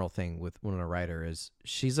in general thing with Winona Ryder is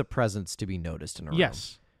she's a presence to be noticed in a room.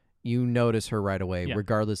 Yes. You notice her right away,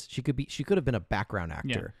 regardless. She could have been a background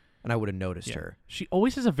actor, and I would have noticed her. She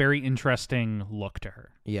always has a very interesting look to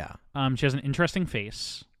her. Yeah. She has an interesting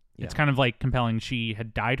face. Yeah. It's kind of like compelling. She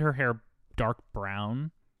had dyed her hair dark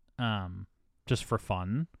brown, just for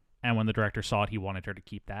fun. And when the director saw it, he wanted her to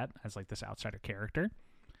keep that as like this outsider character.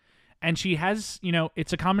 And she has,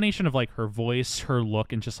 it's a combination of like her voice, her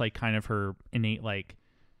look, and just like kind of her innate like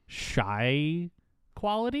shy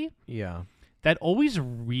quality. Yeah. That always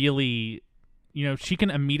really, she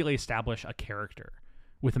can immediately establish a character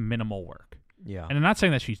with minimal work. Yeah. And I'm not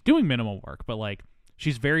saying that she's doing minimal work, but like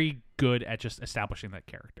she's very good at just establishing that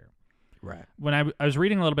character. Right. When I was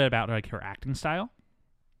reading a little bit about like her acting style,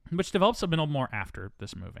 which develops a little more after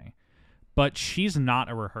this movie, but she's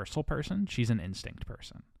not a rehearsal person. She's an instinct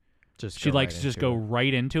person. She likes to just go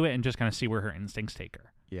right into it and just kind of see where her instincts take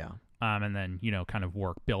her. Yeah. And then, kind of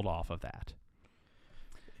build off of that.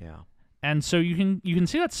 Yeah. And so you can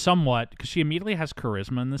see that somewhat because she immediately has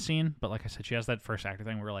charisma in the scene. But like I said, she has that first actor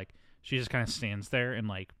thing where like she just kind of stands there and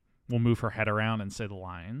like will move her head around and say the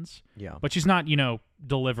lines. Yeah. But she's not,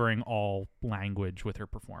 delivering all language with her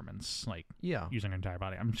performance, like using her entire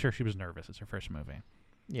body. I'm sure she was nervous. It's her first movie.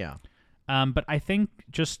 Yeah. But I think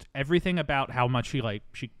just everything about how much she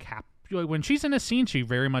when she's in a scene, she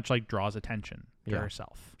very much like draws attention to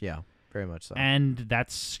herself. Yeah. Very much so. And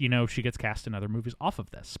that's, she gets cast in other movies off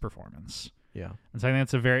of this performance. Yeah. And so I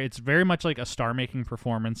think it's very much like a star-making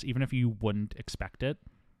performance, even if you wouldn't expect it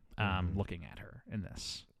looking at her in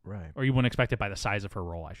this. Right. Or you wouldn't expect it by the size of her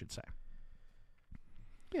role, I should say.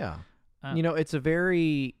 Yeah. It's a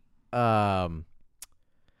very, how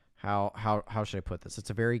should I put this? It's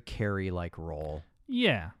a very Carey-like role.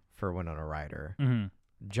 Yeah. For Winona Ryder. Mm-hmm.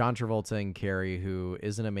 John Travolta and Kerry, who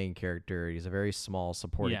isn't a main character. He's a very small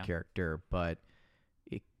supporting character, but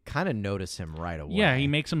you kind of notice him right away. Yeah, he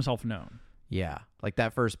makes himself known. Yeah, like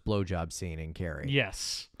that first blowjob scene in Kerry.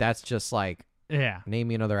 Yes. That's just like, yeah. Name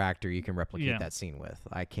me another actor you can replicate that scene with.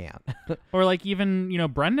 I can't. Or like even,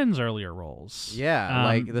 Brendan's earlier roles. Yeah,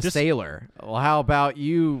 like the sailor. Well, how about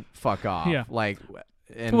you fuck off? Yeah. Like,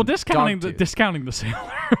 discounting the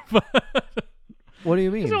sailor. But what do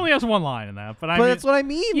you mean? He only has one line in that, but that's what I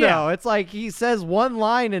mean, though. It's like he says one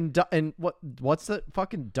line and what's the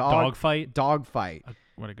fucking dog fight? Dog fight.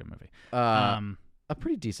 What a good movie. A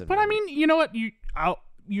pretty decent. But movie. I mean, you know what?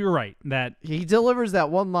 You're right that he delivers that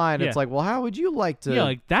one line. It's like, well, how would you like to? Yeah,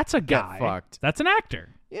 like that's a guy. Get fucked. That's an actor.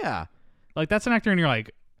 Yeah, like that's an actor, and you're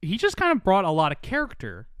like, he just kind of brought a lot of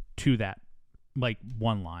character to that, like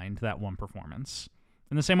one line, to that one performance.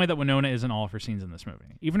 In the same way that Winona isn't all of her scenes in this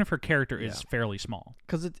movie, even if her character is fairly small.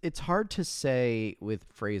 Because it's hard to say with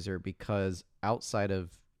Fraser because outside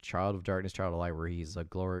of Child of Darkness, Child of Light, where he's a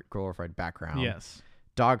glorified background. Yes.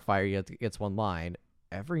 Dogfire, he gets one line.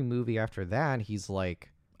 Every movie after that, he's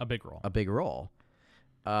like a big role.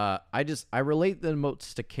 I relate the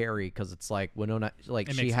most to Kerry because it's like Winona,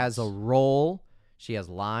 like she has sense. a role, she has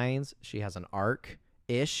lines, she has an arc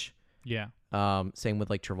ish. Yeah. Same with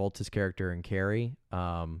like Travolta's character and Kerry.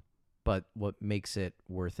 But what makes it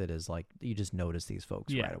worth it is like you just notice these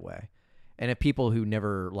folks right away. And if people who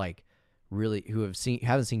never like really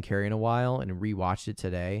haven't seen Kerry in a while and rewatched it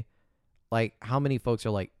today, like how many folks are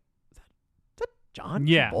like, is that John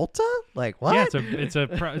Travolta? Like what? Yeah, it's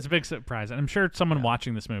a big surprise, and I'm sure someone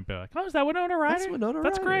watching this movie will be like, "Oh, is that Winona Ryder? That's Winona Ryder.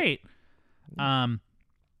 That's great." Yeah,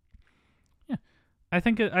 I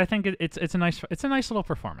think it's a nice little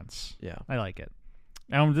performance. Yeah, I like it.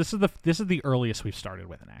 This is the earliest we've started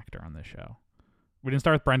with an actor on this show. We didn't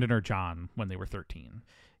start with Brendan or John when they were 13.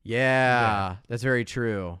 Yeah, that's very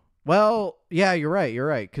true. Well, yeah, you're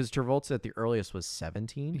right. Because Travolta at the earliest was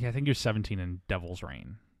 17. Yeah, I think he was 17 in Devil's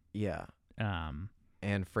Reign. Yeah.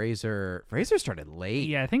 And Fraser started late.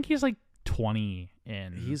 Yeah, I think he's like 20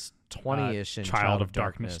 in. He's 20-ish in Child of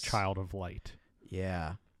Darkness, Child of Light.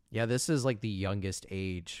 Yeah. Yeah, this is like the youngest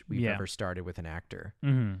age we've ever started with an actor.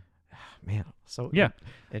 Mm-hmm. Man, so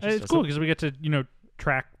it's cool because we get to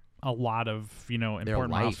track a lot of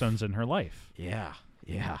important milestones in her life. Yeah.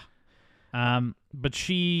 But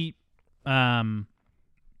she,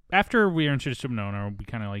 after we are introduced to Winona, we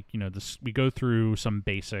kind of like we go through some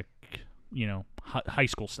basic high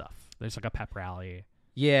school stuff. There's like a pep rally.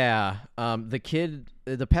 Yeah.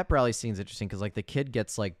 The pep rally scene's interesting because like the kid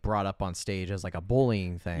gets like brought up on stage as like a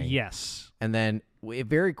bullying thing. Yes. And then it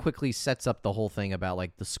very quickly sets up the whole thing about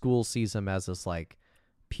like the school sees him as this like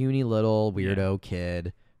puny little weirdo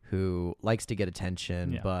kid who likes to get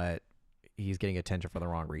attention, but he's getting attention for the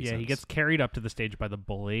wrong reasons. Yeah, he gets carried up to the stage by the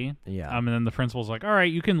bully. Yeah. And then the principal's like, "All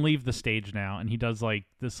right, you can leave the stage now." And he does like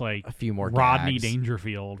this like a few more Rodney gags.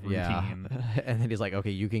 Dangerfield routine. Yeah. And then he's like,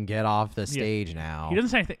 "Okay, you can get off the stage now." He doesn't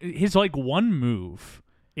say anything. His like one move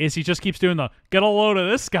is he just keeps doing the "get a load of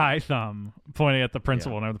this guy" thumb, pointing at the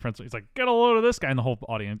principal. And the principal, he's like, "Get a load of this guy," and the whole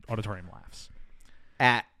auditorium laughs.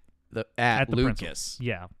 At the Lucas. Principal.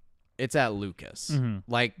 Yeah. It's at Lucas.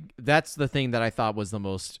 Mm-hmm. Like, that's the thing that I thought was the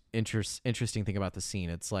most interesting thing about the scene.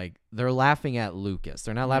 It's like, they're laughing at Lucas.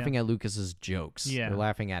 They're not laughing at Lucas's jokes. Yeah. They're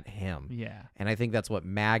laughing at him. Yeah. And I think that's what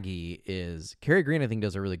Maggie is. Kerri Green, I think,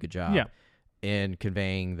 does a really good job in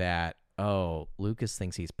conveying that, oh, Lucas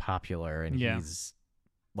thinks he's popular and he's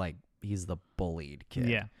the bullied kid.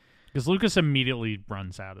 Yeah. Because Lucas immediately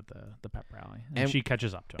runs out at the pep rally. And she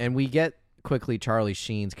catches up to him. And we get quickly Charlie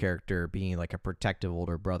Sheen's character being like a protective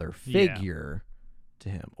older brother figure to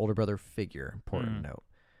him. Older brother figure, important note.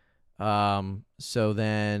 So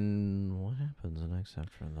then what happens next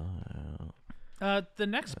after that? The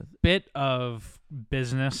next bit of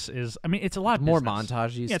business is, I mean, it's a lot of more business.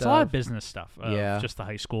 montagey stuff. Yeah, it's a lot of business stuff. Just the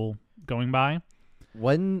high school going by.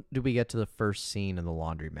 When do we get to the first scene in the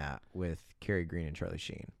laundromat with Kerri Green and Charlie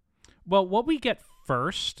Sheen? Well, what we get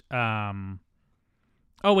first,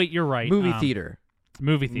 oh wait, you're right. Movie theater.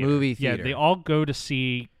 Yeah, they all go to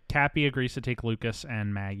see. Cappy agrees to take Lucas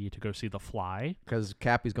and Maggie to go see The Fly because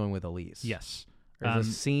Cappy's going with Elise. Yes. There's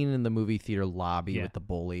a scene in the movie theater lobby with the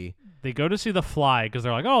bully. They go to see The Fly because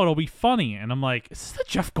they're like, "Oh, it'll be funny," and I'm like, "Is this the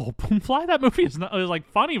Jeff Goldblum Fly? That movie is not. It was like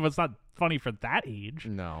funny, but it's not funny for that age."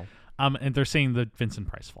 No. And they're seeing the Vincent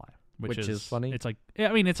Price Fly, which is funny. It's like,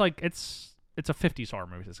 I mean, it's like it's a 50s horror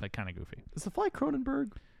movie. It's like kind of goofy. Is The Fly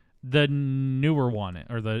Cronenberg? The newer one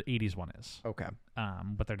or the 80s one is. Okay.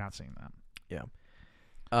 But they're not seeing that.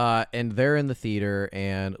 Yeah. And they're in the theater,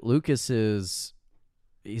 and Lucas is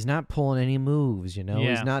he's not pulling any moves, you know?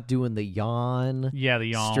 Yeah. He's not doing the yawn. Yeah, the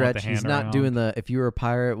yawn stretch. With the hand He's not around. doing the, if you were a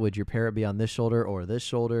pirate, would your parrot be on this shoulder or this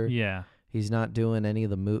shoulder? Yeah. He's not doing any of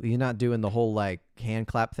the move. He's not doing the whole like hand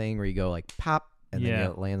clap thing where you go like pop and then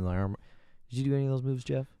you land on the arm. Did you do any of those moves,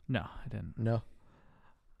 Jeff? No, I didn't. No.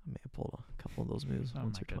 I may have pulled a couple of those moves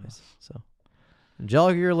once or goodness. twice. So,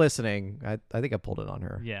 Angelica, you're listening. I think I pulled it on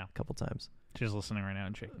her. Yeah. A couple times. She's listening right now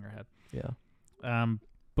and shaking her head. Yeah.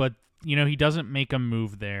 But he doesn't make a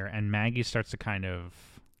move there, and Maggie starts to kind of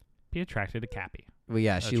be attracted to Cappy. Well,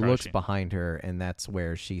 yeah, she Charlie looks Sheen. behind her, and that's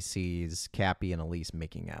where she sees Cappy and Elise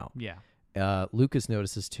making out. Yeah. Lucas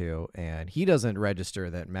notices too, and he doesn't register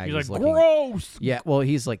that Maggie's He's like, looking. gross! Yeah, well,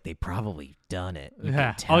 he's like, they probably done it. You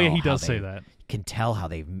Yeah. can tell Oh, yeah, he how does say that. You can tell how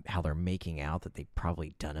they're making out, that they've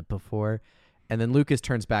probably done it before. And then Lucas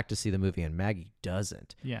turns back to see the movie, and Maggie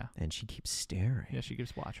doesn't. Yeah. And she keeps staring. Yeah, she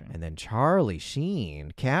keeps watching. And then Charlie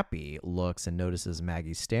Sheen, Cappy, looks and notices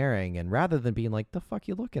Maggie staring, and rather than being like, "The fuck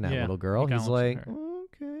you looking at, Yeah, little girl?" he he's kinda looks like, at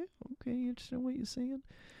her. okay, you understand what you're saying?"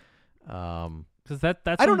 Because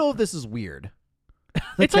that's I don't know if this is weird.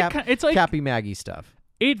 It's like Cappy Maggie stuff.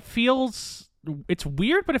 It's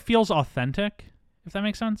weird, but it feels authentic. If that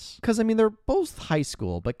makes sense. Because, I mean, they're both high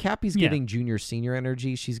school, but Cappy's Yeah. giving junior, senior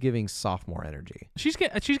energy. She's giving sophomore energy. She's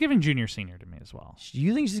giving junior, senior to me as well.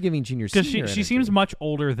 You think she's giving junior, senior Because she seems much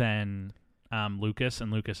older than Lucas,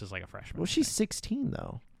 and Lucas is like a freshman. Well, she's 16,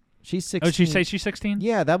 though. She's 16. Oh, did she say she's 16?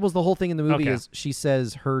 Yeah, that was the whole thing in the movie. Okay. Is she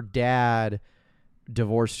says her dad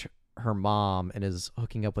divorced her mom and is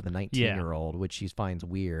hooking up with a 19-year-old, which she finds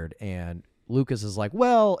weird. And Lucas is like,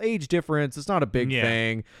 well, age difference, it's not a big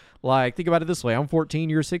thing. Like, think about it this way. I'm 14,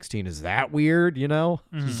 you're 16. Is that weird, you know?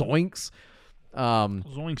 Zoinks.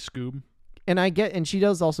 Zoink Scoob. And she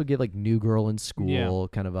does also get like new girl in school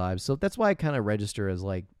kind of vibes. So that's why I kind of register as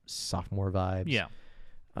like sophomore vibes. Yeah.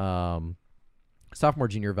 Sophomore,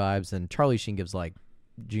 junior vibes, and Charlie Sheen gives like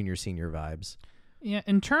junior, senior vibes. Yeah,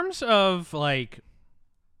 in terms of like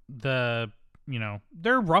they're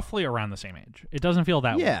roughly around the same age. It doesn't feel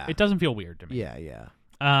that weird. It doesn't feel weird to me.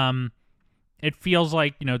 Yeah. It feels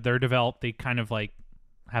like, they're developed, they kind of like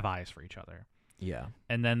have eyes for each other. Yeah.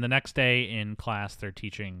 And then the next day in class they're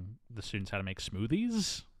teaching the students how to make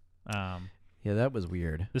smoothies. Yeah, that was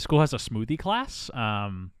weird. The school has a smoothie class.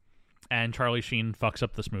 And Charlie Sheen fucks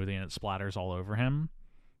up the smoothie and it splatters all over him.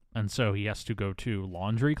 And so he has to go to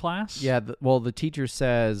laundry class. Yeah, the teacher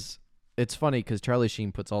says, it's funny because Charlie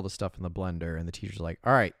Sheen puts all the stuff in the blender and the teacher's like,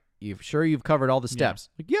 all right, you've covered all the steps?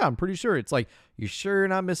 Like, yeah, I'm pretty sure. It's like, you sure you're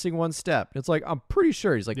not missing one step? It's like, I'm pretty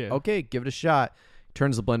sure. He's like, okay, give it a shot.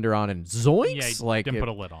 Turns the blender on and zoinks. Yeah, he like didn't put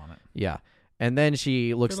a lid on it. Yeah. And then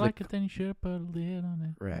she looks like it, then you should have put a lid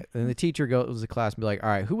on it. Right. And the teacher goes to class and be like, all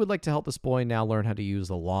right, who would like to help this boy now learn how to use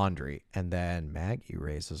the laundry? And then Maggie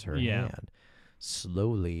raises her hand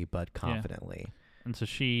slowly but confidently. Yeah. And so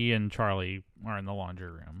she and Charlie are in the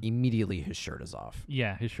laundry room. Immediately his shirt is off.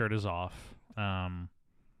 Yeah, his shirt is off.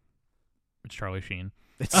 It's Charlie Sheen.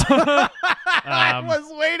 I was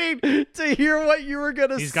waiting to hear what you were going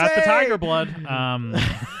to say. He's got the tiger blood.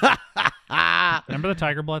 Remember the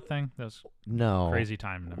tiger blood thing? That was crazy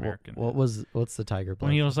time in American. What's the tiger blood?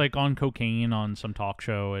 When he was like on cocaine on some talk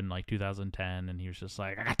show in like 2010, and he was just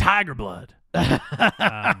like, I got tiger blood.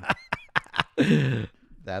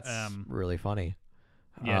 That's really funny.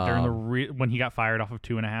 Yeah, during when he got fired off of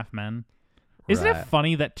 2.5 Men. Isn't it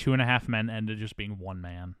funny that 2.5 Men ended just being one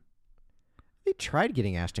man? They tried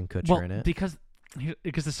getting Ashton Kutcher in it. Because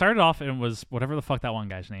it started off and it was whatever the fuck that one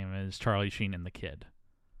guy's name is, Charlie Sheen and the kid.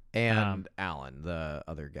 And Alan, the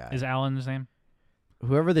other guy. Is Alan his name?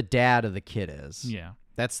 Whoever the dad of the kid is. Yeah.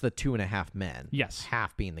 That's the 2.5 Men. Yes.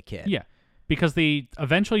 Half being the kid. Yeah. Because they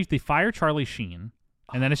fire Charlie Sheen,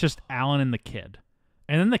 and then it's just Alan and the kid.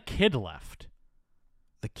 And then the kid left.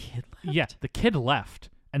 The kid left? Yeah, the kid left.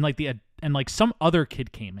 And like some other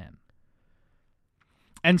kid came in.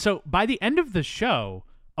 And so by the end of the show,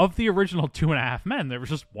 of the original 2.5 Men, there was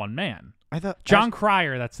just one man. I thought John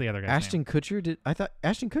Cryer, that's the other guy. Ashton Kutcher did. I thought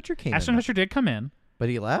Ashton Kutcher came. Ashton Kutcher did come in, but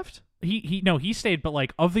he left. He stayed. But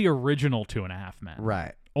like of the original 2.5 Men,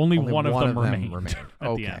 right? Only one of them remained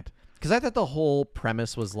at the end. Because I thought the whole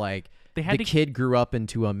premise was like the kid grew up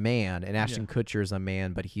into a man, and Ashton Kutcher is a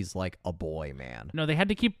man, but he's like a boy man. No, they had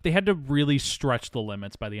to really stretch the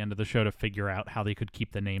limits by the end of the show to figure out how they could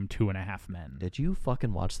keep the name 2.5 Men. Did you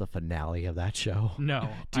fucking watch the finale of that show? No.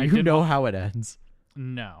 Do you know how it ends?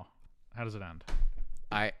 No. How does it end?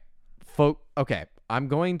 Okay, I'm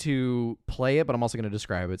going to play it, but I'm also going to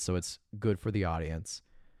describe it so it's good for the audience.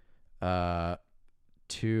 And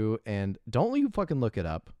don't you fucking look it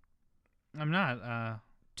up. I'm not.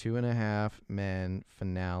 2.5 Men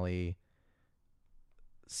finale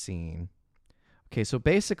scene. Okay, so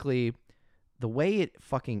basically, the way it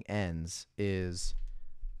fucking ends is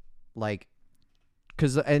like,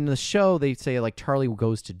 because in the show they say like Charlie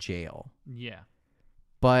goes to jail. Yeah.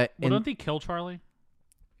 But don't they kill Charlie?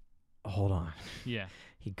 Hold on. Yeah.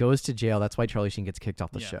 He goes to jail. That's why Charlie Sheen gets kicked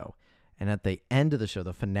off the show. And at the end of the show,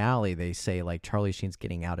 the finale, they say like Charlie Sheen's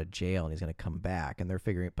getting out of jail and he's going to come back. And they're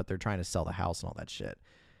trying to sell the house and all that shit.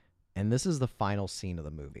 And this is the final scene of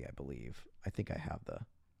the movie, I believe. I think I have the.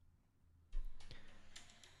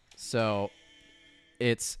 So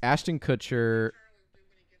it's Ashton Kutcher.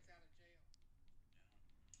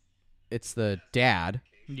 It's the dad.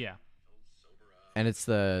 Yeah. And it's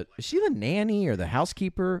is she the nanny or the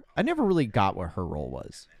housekeeper? I never really got what her role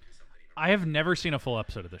was. I have never seen a full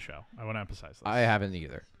episode of the show. I want to emphasize this. I haven't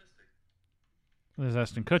either. There's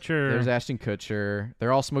Ashton Kutcher.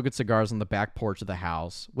 They're all smoking cigars on the back porch of the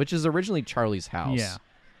house, which is originally Charlie's house. Yeah.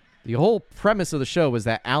 The whole premise of the show was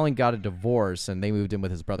that Alan got a divorce and they moved in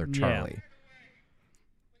with his brother Charlie.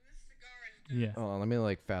 Yeah. Oh, let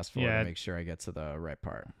me fast forward to make sure I get to the right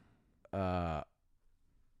part.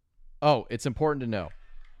 It's important to know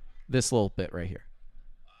this little bit right here.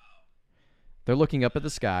 They're looking up at the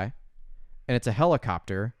sky, and it's a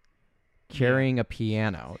helicopter carrying a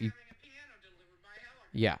piano.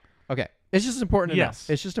 Yeah. Okay. It's just important to know.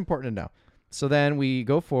 It's just important to know. So then we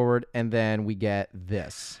go forward, and then we get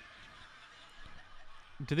this.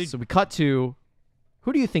 So we cut to,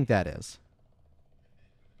 who do you think that is?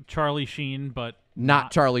 Charlie Sheen, but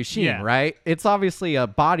not Charlie Sheen, right? It's obviously a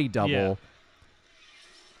body double.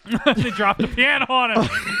 Yeah. They dropped the piano on him.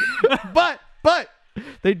 but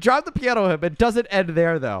they dropped the piano on him. It doesn't end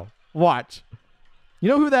there, though. Watch. You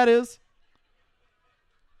know who that is?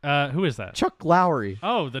 Who is that? Chuck Lowry.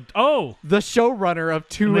 The showrunner of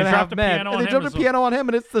Two and a Half Men. And they dropped the piano on him,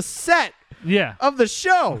 and it's the set of the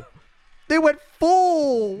show. They went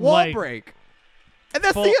full wall break. And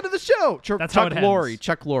that's the end of the show. Chuck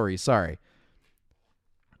Lorre, sorry.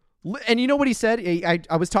 And you know what he said?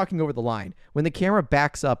 I was talking over the line. When the camera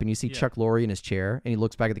backs up and you see Chuck Lorre in his chair and he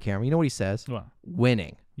looks back at the camera, you know what he says? What?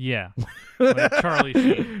 Winning. Yeah. Like Charlie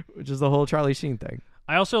Sheen. Which is the whole Charlie Sheen thing.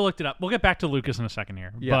 I also looked it up. We'll get back to Lucas in a second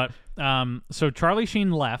here. Yeah. But so Charlie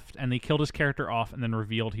Sheen left and they killed his character off and then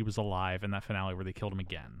revealed he was alive in that finale where they killed him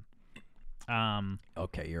again.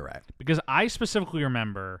 Okay, you're right. Because I specifically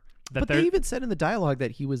remember that they even said in the dialogue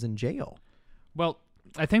that he was in jail. Well,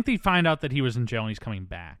 I think they find out that he was in jail and he's coming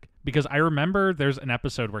back. Because I remember there's an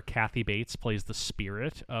episode where Kathy Bates plays the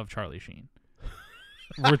spirit of Charlie Sheen.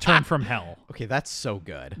 Return from Hell. Okay, that's so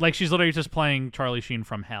good. Like, she's literally just playing Charlie Sheen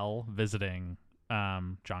from Hell, visiting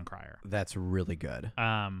John Cryer. That's really good.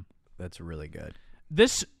 That's really good.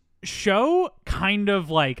 This show kind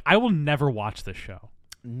of I will never watch this show.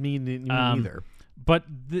 Me neither. But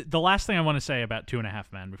the last thing I want to say about Two and a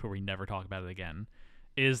Half Men before we never talk about it again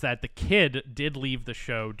is that the kid did leave the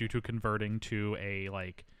show due to converting to a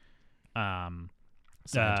Scientology.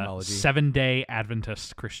 7-day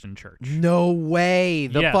Adventist Christian church. No way.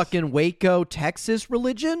 The fucking Waco, Texas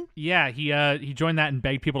religion? Yeah, he joined that and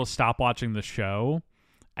begged people to stop watching the show.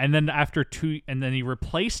 And then then he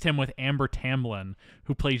replaced him with Amber Tamblyn,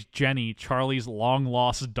 who plays Jenny, Charlie's long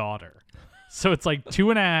lost daughter. So it's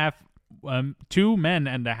 2 men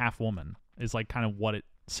and a half woman is kind of what it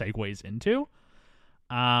segues into.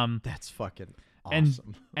 That's fucking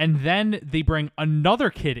awesome. And then they bring another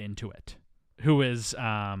kid into it, who is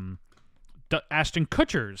Ashton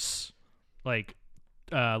Kutcher's long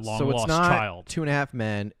lost child. So it's not 2 and a half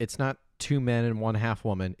men. It's not 2 men and 1/2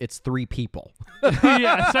 woman. It's 3 people.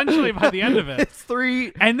 Yeah, essentially by the end of it. It's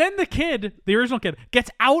 3. And then the original kid,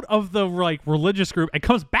 gets out of the religious group and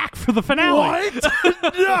comes back for the finale. What?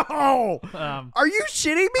 No! Are you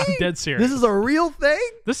shitting me? I'm dead serious. This is a real thing?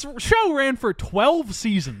 This show ran for 12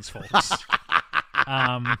 seasons, folks.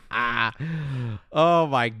 Oh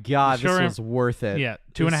my God, this was worth it. Yeah,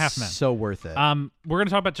 2.5 Men. So worth it. We're going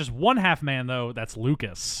to talk about just 1/2 man, though. That's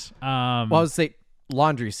Lucas. Well, I would say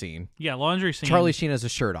laundry scene. Yeah, laundry scene. Charlie Sheen has a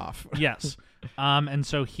shirt off. Yes. And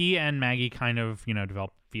so he and Maggie kind of,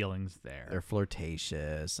 develop feelings there. They're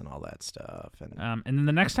flirtatious and all that stuff. And then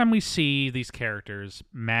the next time we see these characters,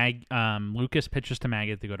 Lucas pitches to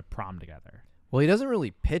Maggie that they go to prom together. Well, he doesn't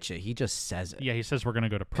really pitch it. He just says it. Yeah, he says we're going to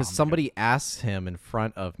go to prom. Because somebody asks him in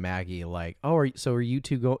front of Maggie, are you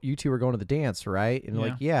two are going to the dance, right?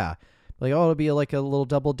 And yeah. It'll be a little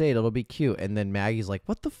double date. It'll be cute. And then Maggie's like,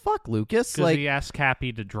 what the fuck, Lucas? Because he asked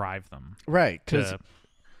Cappy to drive them. Right. Because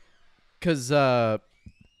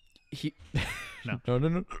he...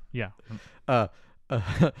 No. Yeah.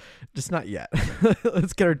 Just not yet.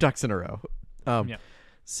 Let's get our ducks in a row. Yeah.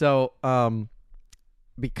 So,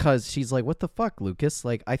 because she's like, what the fuck, Lucas?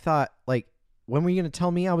 Like, I thought, like, when were you going to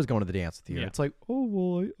tell me I was going to the dance with you? Yeah. It's like, oh,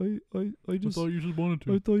 well, I just thought you just wanted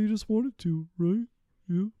to. I thought you just wanted to, right?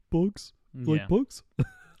 Yeah, bugs. Like bugs.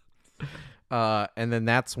 And then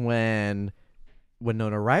that's when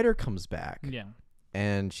Winona Ryder comes back. Yeah.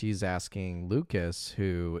 And she's asking Lucas,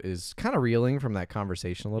 who is kind of reeling from that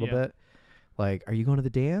conversation a little bit, like, are you going to the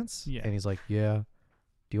dance? Yeah. And he's like, yeah.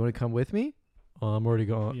 Do you want to come with me? I'm already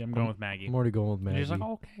going. Yeah, I'm going with Maggie. I'm already going with Maggie. And she's like,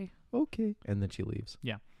 okay. Okay. And then she leaves.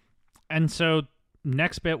 Yeah. And so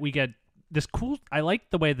next bit, we get this cool... I like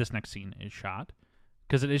the way this next scene is shot,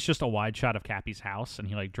 because it is just a wide shot of Cappy's house, and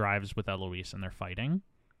he like drives with Eloise, and they're fighting.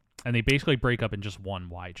 And they basically break up in just one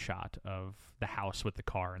wide shot of the house with the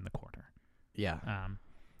car in the corner. Yeah.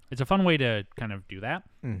 It's a fun way to kind of do that.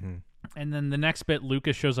 Mm-hmm. And then the next bit,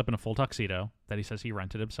 Lucas shows up in a full tuxedo that he says he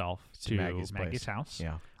rented himself to Maggie's house.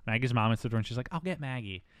 Yeah. Maggie's mom opens the door, and she's like, I'll get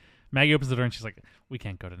Maggie. Maggie opens the door, and she's like, we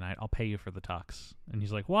can't go tonight. I'll pay you for the tux. And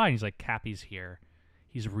he's like, why? And he's like, Cappy's here.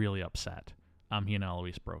 He's really upset. He and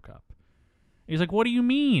Eloise broke up. He's like, what do you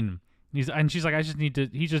mean? And she's like, he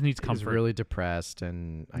just needs comfort. He's really depressed,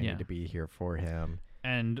 and I need to be here for him.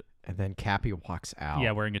 And then Cappy walks out.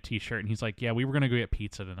 Yeah, wearing a t-shirt, and he's like, yeah, we were going to go get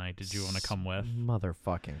pizza tonight. Did you want to come with?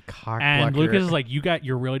 Motherfucking cockblocker. And Lucas is like,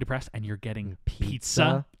 you're really depressed, and you're getting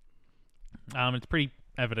pizza? It's pretty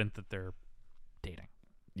evident that they're dating.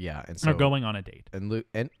 Yeah, and they're going on a date. And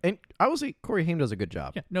I will say Corey Haim does a good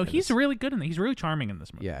job. Yeah, no, he's really good in this. He's really charming in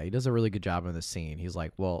this movie. Yeah, he does a really good job in this scene. He's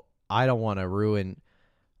like, well, I don't want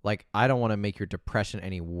to make your depression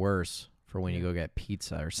any worse for when you go get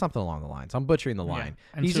pizza or something along the lines. I'm butchering the line.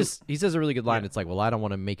 Yeah. He says a really good line. Yeah. It's like, well, I don't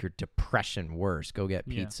want to make your depression worse. Go get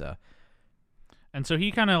pizza. Yeah. And so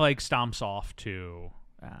he kind of like stomps off to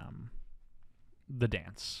the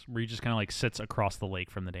dance, where he just kind of like sits across the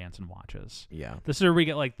lake from the dance and watches. Yeah. This is where we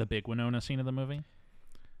get like the big Winona scene of the movie.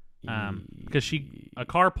 Because a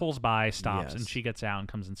car pulls by, stops, and she gets out and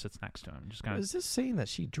comes and sits next to him. Just kind of. Is this saying that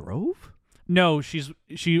she drove? No, she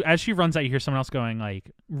as she runs out, you hear someone else going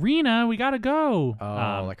like, "Rena, we gotta go."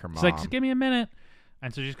 Oh, like her mom. She's like, just give me a minute.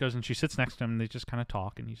 And so she just goes and she sits next to him, and they just kind of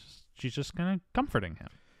talk, and she's just kind of comforting him.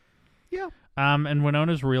 Yeah. And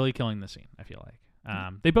Winona's really killing the scene, I feel like.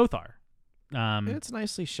 They both are. And it's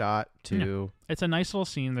nicely shot too. Yeah. It's a nice little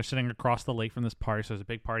scene. They're sitting across the lake from this party, so there's a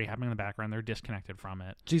big party happening in the background. They're disconnected from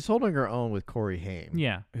it. She's holding her own with Corey Haim.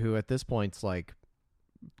 Yeah. Who at this point's like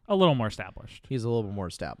a little more established. He's a little bit more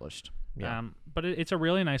established. Yeah. But it's a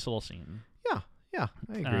really nice little scene. Yeah,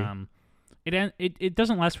 I agree. It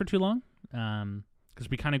doesn't last for too long, because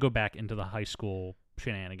we kind of go back into the high school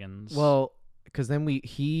shenanigans. Well, because then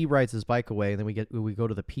he rides his bike away, and then we go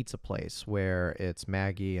to the pizza place where it's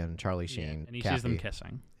Maggie and Charlie Sheen, and he sees them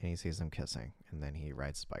kissing, and then he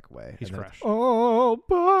rides his bike away. He's fresh. All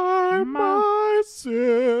by myself.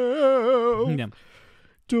 Yeah.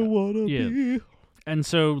 Don't wanna be. And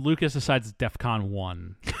so Lucas decides DEFCON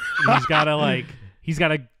 1. He's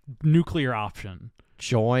got a nuclear option.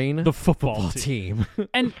 Join the football team.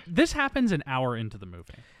 And this happens an hour into the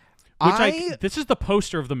movie. This is the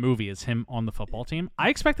poster of the movie, is him on the football team. I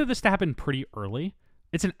expected this to happen pretty early.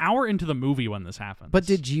 It's an hour into the movie when this happens. But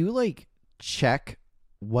did you check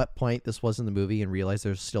what point this was in the movie and realize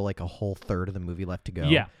there's still a whole third of the movie left to go?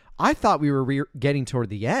 Yeah. I thought we were getting toward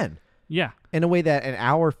the end. Yeah. In a way that an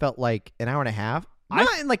hour felt like an hour and a half.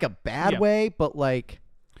 Not in a bad way, but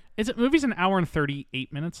movie's an hour and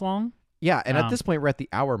 38 minutes long. Yeah, and at this point we're at the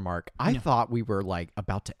hour mark. I thought we were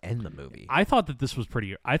about to end the movie. I thought that this was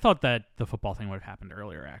I thought that the football thing would have happened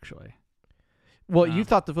earlier, actually. Well, you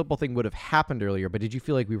thought the football thing would have happened earlier, but did you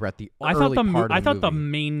feel like we were at the early part of the movie? I thought the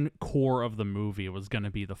main core of the movie was going to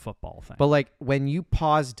be the football thing. But when you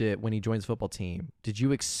paused it when he joins the football team, did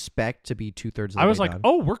you expect to be 2/3 of the way done? I was like,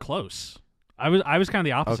 oh, we're close. I was kind of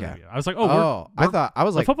the opposite of you. I was like,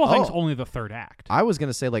 the football thing's only the third act. I was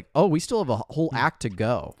gonna say we still have a whole act to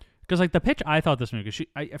go. Because the pitch, I thought this movie. Because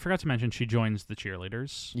I forgot to mention she joins the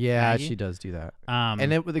cheerleaders. Yeah, Maggie. She does do that.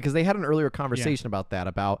 And because they had an earlier conversation about that,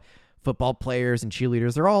 about football players and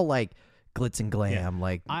cheerleaders. They're all glitz and glam.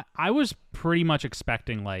 Yeah. I was pretty much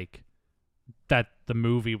expecting that the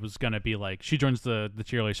movie was gonna be she joins the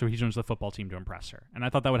cheerleaders, so he joins the football team to impress her. And I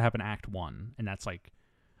thought that would happen Act 1, and that's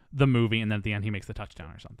the movie, and then at the end he makes the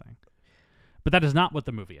touchdown or something. But that is not what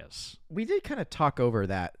the movie is. We did kind of talk over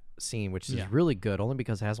that scene, which is really good, only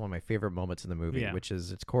because it has one of my favorite moments in the movie, which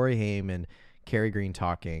is it's Corey Haim and Kerri Green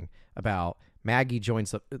talking about Maggie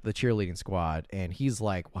joins the cheerleading squad, and he's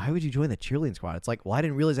like, why would you join the cheerleading squad? It's like, well, I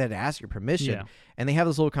didn't realize I had to ask your permission. Yeah. And they have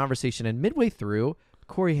this little conversation, and midway through,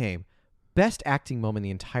 Corey Haim, best acting moment in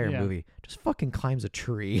the entire movie. Just fucking climbs a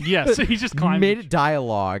tree. Yes, he just climbs mid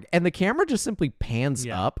dialogue, and the camera just simply pans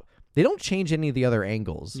up. They don't change any of the other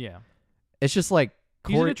angles. Yeah, it's just like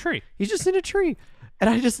he's in a tree. He's just in a tree, and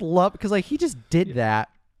I just love because like he just did that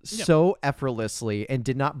so effortlessly and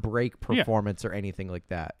did not break performance or anything like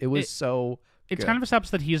that. It was so. It's kind of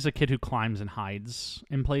established that he's a kid who climbs and hides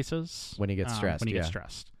in places when he gets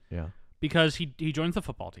stressed. Yeah, because he joins the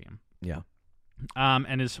football team. Yeah.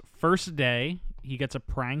 And his first day, he gets a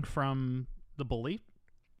prank from the bully.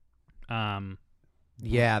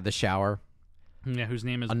 Yeah, the shower. Yeah, whose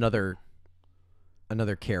name is another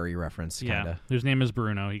Carey reference. Kinda. Yeah, whose name is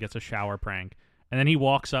Bruno. He gets a shower prank, and then he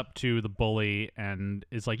walks up to the bully and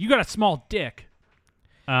is like, "You got a small dick."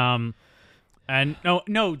 And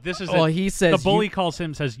no, this is he says the bully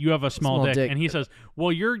says you have a small dick, and he says,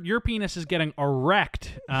 "Well, your penis is getting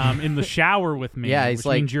erect in the shower with me, which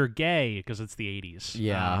means you're gay because it's the 80s."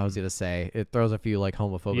 Yeah, I was gonna say it throws a few like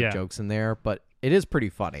homophobic jokes in there, but it is pretty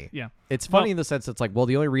funny. Yeah, it's funny in the sense it's like, well,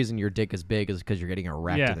 the only reason your dick is big is because you're getting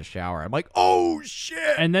erect in the shower. I'm like, oh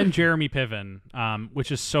shit! And then Jeremy Piven, which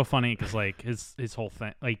is so funny because like his whole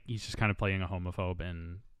thing, like he's just kind of playing a homophobe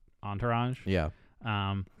in Entourage. Yeah.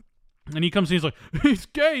 And he comes and he's like, "He's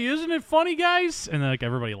gay, isn't it funny, guys?" And then, like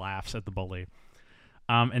everybody laughs at the bully.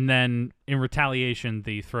 And then in retaliation,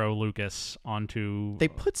 they throw Lucas onto. They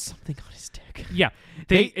put something on his dick. Yeah,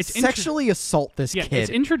 they sexually assault this kid. It's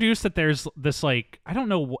introduced that there's this like I don't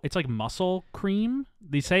know, it's like muscle cream.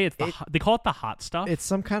 They say they call it the hot stuff. It's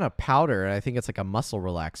some kind of powder, and I think it's like a muscle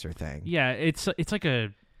relaxer thing. Yeah, it's like a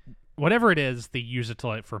whatever it is. They use it to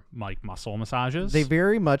like for like muscle massages. They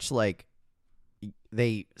very much like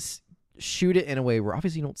they shoot it in a way where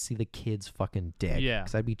obviously you don't see the kid's fucking dick. Yeah,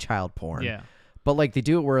 because that'd be child porn. Yeah. But like they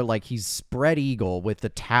do it where like he's spread eagle with the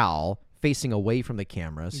towel facing away from the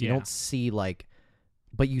camera, so you don't see like,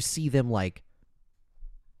 but you see them like,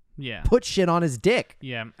 put shit on his dick.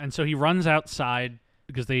 Yeah, and so he runs outside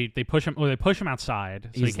because they push him. Or they push him outside.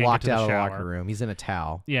 So he's locked out of the locker room. He's in a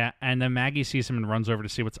towel. Yeah, and then Maggie sees him and runs over to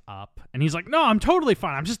see what's up, and he's like, "No, I'm totally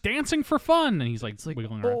fine. I'm just dancing for fun." And he's like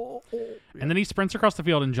wiggling around, and then he sprints across the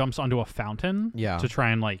field and jumps onto a fountain. To try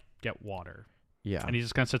and like get water. Yeah. And he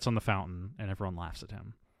just kind of sits on the fountain, and everyone laughs at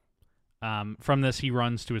him. From this, he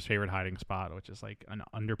runs to his favorite hiding spot, which is like an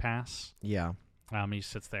underpass. Yeah. He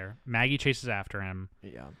sits there. Maggie chases after him.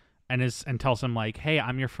 Yeah. And tells him like, "Hey,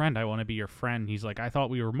 I'm your friend. I want to be your friend." He's like, "I thought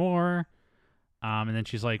we were more." And then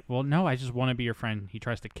she's like, "Well, no, I just want to be your friend." He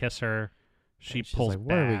tries to kiss her. She pulls like, back.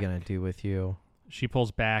 "What are we gonna do with you?" She pulls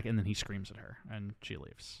back, and then he screams at her, and she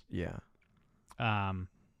leaves. Yeah.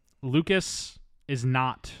 Lucas is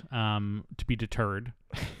not to be deterred.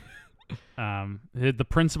 The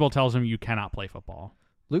principal tells him you cannot play football.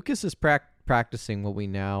 Lucas is practicing what we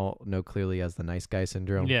now know clearly as the nice guy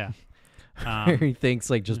syndrome. Yeah. He thinks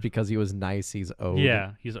like just because he was nice, he's owed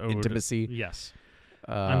intimacy. Yes.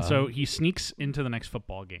 And so he sneaks into the next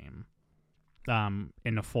football game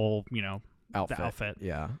in a full, outfit.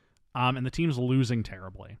 Yeah. And the team's losing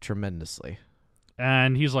terribly. Tremendously.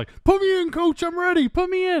 And he's like, "Put me in, coach. I'm ready. Put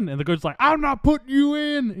me in." And the coach's like, "I'm not putting you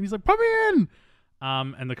in." And he's like, "Put me in."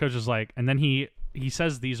 And the coach is like, and then he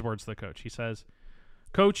says these words to the coach. He says,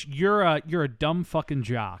 "Coach, you're a dumb fucking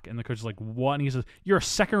jock." And the coach is like, "What?" And he says, "You're a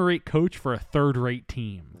second-rate coach for a third-rate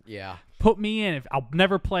team. Yeah. Put me in. I'll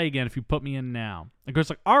never play again if you put me in now." The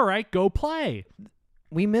coach's like, "All right, go play."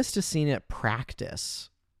 We missed a scene at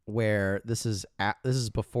practice where this is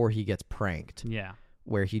before he gets pranked. Yeah.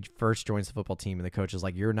 Where he first joins the football team and the coach is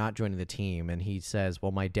like, "You're not joining the team." And he says,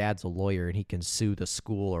 "Well, my dad's a lawyer and he can sue the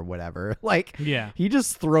school or whatever." Like, he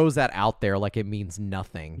just throws that out there like it means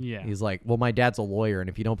nothing. Yeah. He's like, "Well, my dad's a lawyer and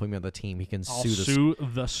if you don't put me on the team, he can sue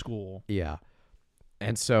the school." Yeah.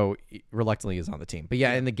 And so reluctantly he's on the team. But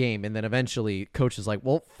in the game. And then eventually coach is like,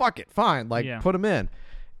 "Well, fuck it. Fine. Like, put him in."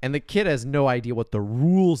 And the kid has no idea what the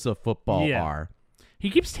rules of football are. He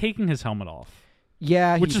keeps taking his helmet off.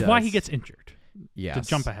 Yeah, which is why he gets injured. Yes. To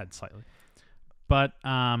jump ahead slightly. But,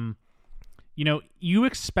 you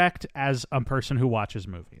expect as a person who watches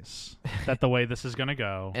movies that the way this is going to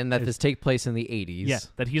go. And that this take place in the 80s. Yeah,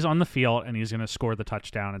 that he's on the field and he's going to score the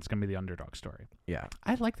touchdown. It's going to be the underdog story. Yeah.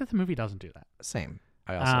 I like that the movie doesn't do that. Same.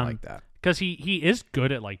 I also like that. Because he is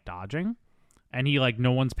good at, like, dodging. And he, like,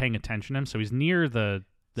 no one's paying attention to him. So he's near the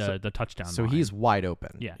touchdown line. So he's wide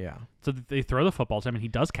open. Yeah. Yeah. So they throw the football to him and he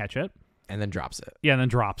does catch it. And then drops it. Yeah, and then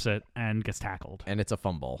drops it and gets tackled. And it's a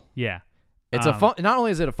fumble. Yeah. It's not only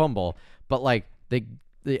is it a fumble, but like the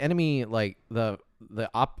enemy, like the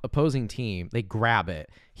opposing team, they grab it.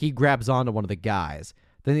 He grabs onto one of the guys.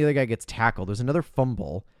 Then the other guy gets tackled. There's another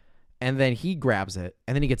fumble. And then he grabs it.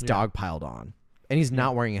 And then he gets dogpiled on. And he's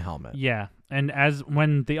not wearing a helmet. Yeah. And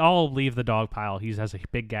when they all leave the dog pile, he has a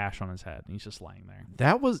big gash on his head, and he's just laying there.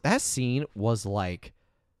 That scene was like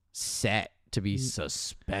set to be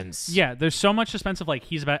suspense. Yeah, there's so much suspense of like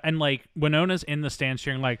he's about, and like Winona's in the stands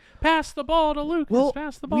cheering like, pass the ball to Lucas,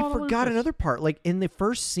 pass the ball to Lucas. We forgot another part. Like in the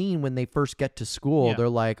first scene when they first get to school, they're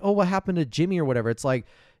like, oh, what happened to Jimmy or whatever? It's like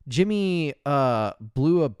Jimmy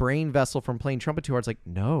blew a brain vessel from playing trumpet too hard. It's like,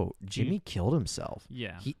 no, Jimmy killed himself.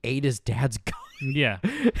 Yeah. He ate his dad's gun. Yeah.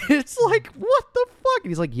 It's like, what the fuck? And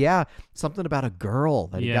he's like, yeah, something about a girl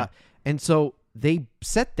that he got. And so they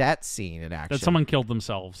set that scene in action. That someone killed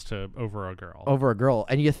themselves over a girl.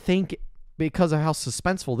 And you think, because of how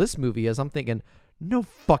suspenseful this movie is, I'm thinking, no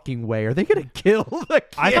fucking way. Are they going to kill the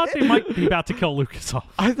kid? I thought they might be about to kill Lucas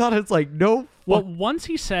off. I thought it's like, no. Well, once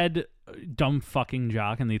he said dumb fucking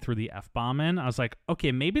jock and they threw the F-bomb in, I was like,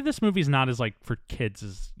 okay, maybe this movie's not as like for kids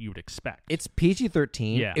as you would expect. It's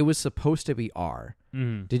PG-13. Yeah. It was supposed to be R.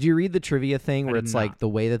 Mm-hmm. Did you read the trivia thing where it's not. like the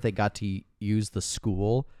way that they got to use the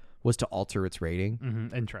school was to alter its rating?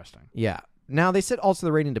 Mm-hmm. Interesting. Yeah. Now, they said alter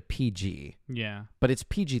the rating to PG. Yeah. But it's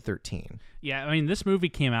PG-13. Yeah, I mean, this movie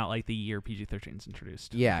came out like the year PG-13 is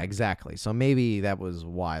introduced. Yeah, exactly. So maybe that was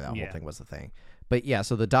why that whole thing was the thing. But yeah,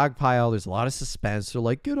 so the dog pile, there's a lot of suspense. They're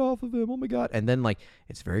like, get off of him. Oh my God. And then like,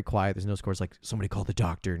 it's very quiet. There's no scores. Like, somebody called the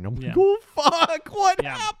doctor. And I'm like, oh fuck, what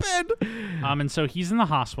happened? And so he's in the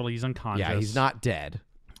hospital. He's unconscious. Yeah, he's not dead.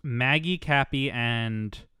 Maggie, Cappy,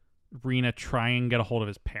 and Rena try and get a hold of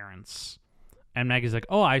his parents. And Maggie's like,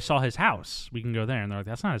 oh, I saw his house. We can go there. And they're like,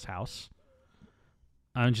 that's not his house.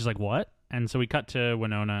 And she's like, what? And so we cut to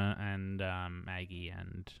Winona and Maggie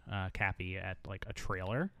and Cappy at like a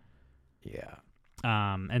trailer. Yeah.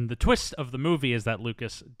 And the twist of the movie is that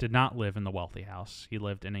Lucas did not live in the wealthy house. He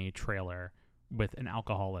lived in a trailer with an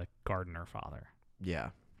alcoholic gardener father.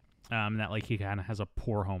 Yeah. That like he kind of has a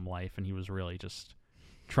poor home life, and he was really just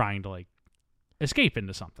trying to like escape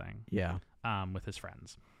into something. Yeah. With his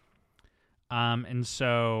friends. And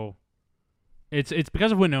so it's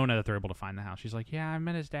because of Winona that they're able to find the house. She's like, yeah, I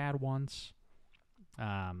met his dad once.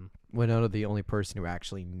 Winona, the only person who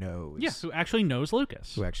actually knows. Yeah, who actually knows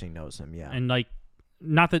Lucas. Who actually knows him, yeah. And like,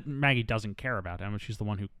 not that Maggie doesn't care about him, but she's the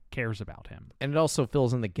one who cares about him. And it also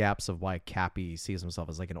fills in the gaps of why Cappy sees himself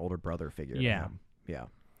as like an older brother figure to him. Yeah.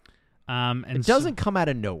 And it doesn't come out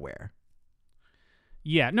of nowhere.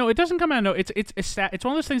 Yeah, no, it doesn't come out of nowhere. It's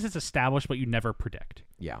one of those things that's established, but you never predict.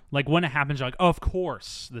 Yeah. Like when it happens, you're like, oh, of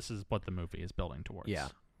course, this is what the movie is building towards. Yeah.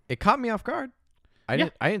 It caught me off guard. I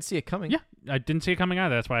didn't see it coming. Yeah, I didn't see it coming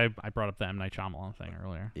either. That's why I brought up the M. Night Shyamalan thing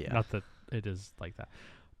earlier. Yeah. Not that it is like that.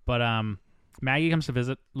 But Maggie comes to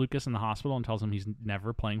visit Lucas in the hospital and tells him he's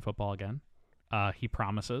never playing football again. He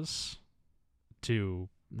promises to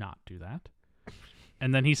not do that.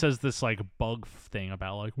 And then he says this like bug thing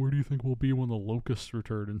about like, where do you think we'll be when the locusts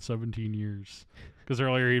return in 17 years? Because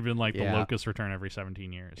earlier he'd been like, the locusts return every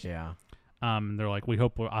 17 years. Yeah. They're like,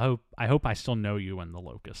 I hope I still know you when the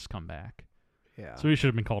locusts come back. Yeah. So he should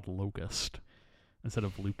have been called Locust instead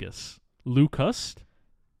of Lucas. Lucust?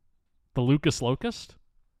 The Lucas Locust?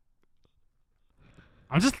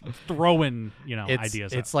 I'm just throwing,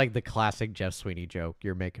 ideas. It's like the classic Jeff Sweeney joke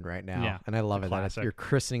you're making right now. Yeah, and I love it. You're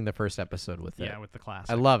christening the first episode with it. Yeah, with the classic.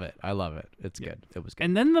 I love it. It's good. It was good.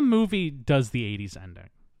 And then the movie does the 80s ending.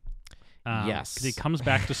 Yes. He comes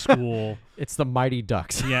back to school. It's the Mighty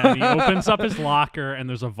Ducks. Yeah, he opens up his locker, and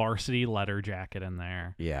there's a varsity letter jacket in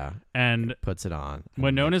there. Yeah. And puts it on.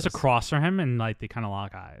 Winona's across from him, and like they kind of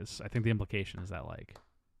lock eyes. I think the implication is that like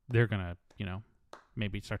they're going to,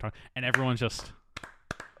 maybe start talking. And everyone's just...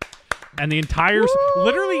 And the entire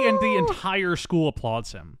school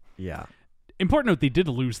applauds him. Yeah. Important note, they did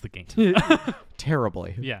lose the game.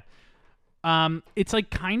 Terribly. Yeah. It's like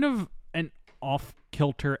kind of an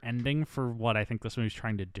off-kilter ending for what I think this movie's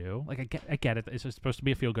trying to do. Like I get it. It's supposed to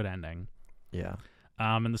be a feel-good ending. Yeah.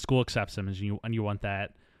 And the school accepts him and you want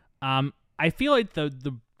that. I feel like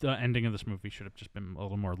the ending of this movie should have just been a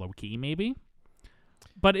little more low-key maybe.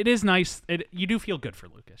 But it is nice. You do feel good for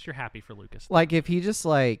Lucas. You're happy for Lucas. Like if he just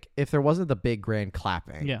if there wasn't the big grand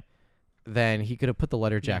clapping, then he could have put the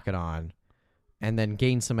letter jacket on and then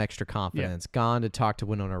gained some extra confidence, gone to talk to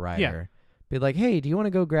Winona Ryder, be like, hey, do you want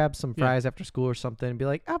to go grab some fries after school or something? And be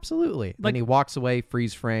like, absolutely. Then he walks away,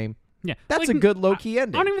 freeze frame. Yeah. That's a good low-key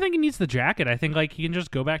ending. I don't even think he needs the jacket. I think he can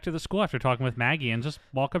just go back to the school after talking with Maggie and just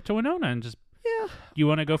walk up to Winona and just... Yeah. You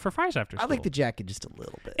want to go for fries after school? I like the jacket just a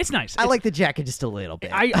little bit. It's nice. I like the jacket just a little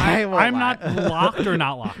bit. I'm not locked or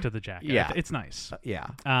not locked to the jacket. Yeah. It's nice. Yeah.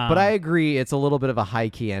 But I agree. It's a little bit of a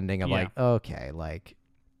high-key ending of okay,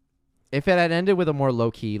 If it had ended with a more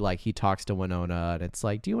low key, like he talks to Winona and it's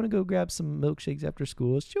like, do you want to go grab some milkshakes after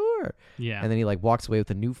school? Sure. Yeah. And then he like walks away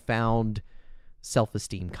with a newfound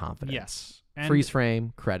self-esteem, confidence. Yes. And freeze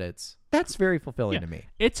frame, credits. That's very fulfilling to me.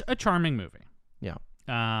 It's a charming movie. Yeah.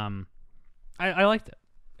 I liked it.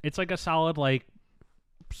 It's like a solid like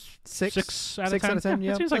Six out of 10. Out of 10.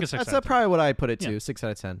 Yeah. It seems like a 6 out of 10. That's probably what I put it to. Yeah. 6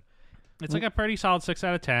 out of 10. It's like a pretty solid 6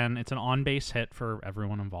 out of 10. It's an on-base hit for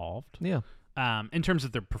everyone involved. Yeah. In terms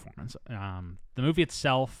of their performance, the movie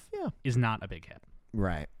itself is not a big hit.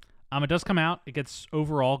 Right. It does come out. It gets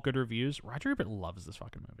overall good reviews. Roger Ebert loves this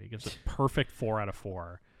fucking movie. He gives it perfect 4 out of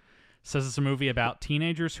 4. Says it's a movie about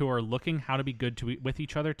teenagers who are looking how to be good with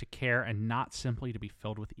each other, to care, and not simply to be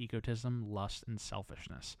filled with egotism, lust, and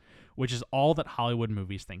selfishness, which is all that Hollywood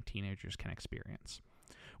movies think teenagers can experience.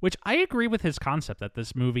 Which I agree with his concept that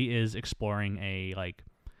this movie is exploring a like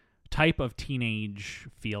type of teenage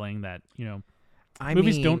feeling that, you know,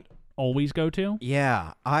 movies don't always go to.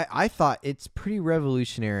 Yeah. I thought it's pretty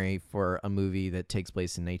revolutionary for a movie that takes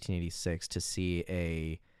place in 1986 to see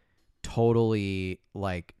a totally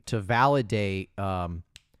like to validate that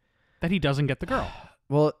he doesn't get the girl.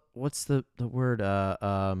 Well, what's the word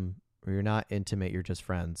you're not intimate, you're just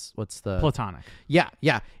friends. What's the platonic? Yeah.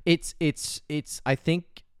 It's I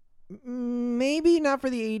think maybe not for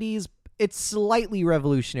the 80s. It's slightly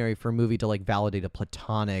revolutionary for a movie to like validate a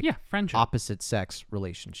platonic friendship, opposite sex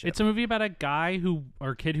relationship. It's a movie about a guy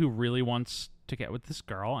or kid who really wants to get with this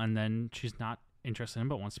girl, and then she's not interested in him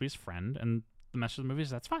but wants to be his friend, and the message of the movie is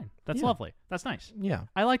that's fine. That's lovely. That's nice. Yeah.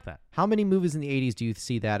 I like that. How many movies in the 80s do you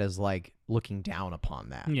see that as like looking down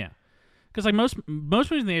upon that? Yeah. Because like most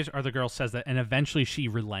movies in the 80s are the girl says that and eventually she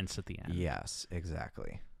relents at the end. Yes,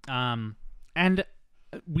 exactly. And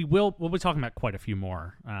we'll be talking about quite a few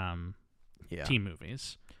more teen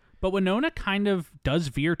movies. But Winona kind of does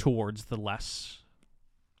veer towards the less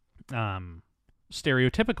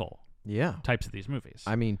stereotypical types of these movies.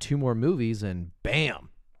 I mean, 2 more movies and bam.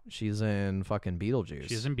 She's in fucking Beetlejuice.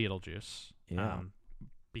 She's in Beetlejuice. Yeah.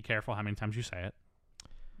 Be careful how many times you say it.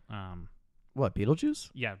 What, Beetlejuice?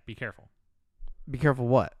 Yeah, be careful. Be careful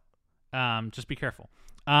what? Just be careful.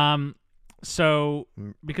 So,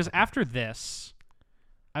 because after this,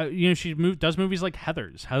 she does movies like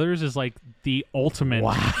Heathers. Heathers is like the ultimate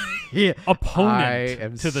opponent. I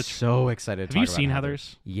am so excited to talk about Have you seen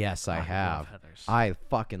Heathers? Yes, I have. Love Heathers. I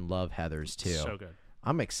fucking love Heathers too. So good.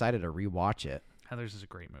 I'm excited to rewatch it. Heathers is a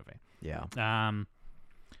great movie. Yeah.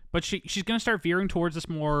 But she's going to start veering towards this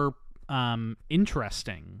more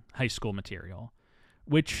interesting high school material,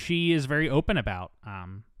 which she is very open about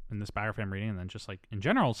in this biography I'm reading, and then just like in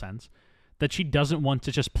general sense, that she doesn't want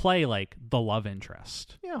to just play like the love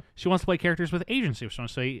interest. Yeah. She wants to play characters with agency. She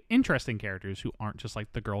wants to play interesting characters who aren't just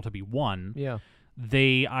like the girl to be won. Yeah.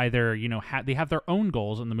 They either, they have their own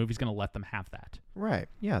goals, and the movie's going to let them have that. Right.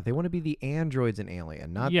 Yeah. They want to be the androids in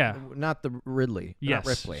Alien, not the Ridley. Yes. Not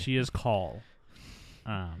Ripley. She is Call.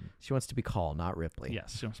 She wants to be Call, not Ripley.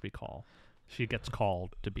 Yes, she wants to be Call. She gets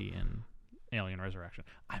called to be in Alien Resurrection.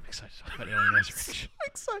 I'm excited to talk about Alien Resurrection.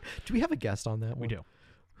 Excited. Do we have a guest on that one? We do.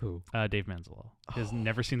 Who? Dave Manzolo. He's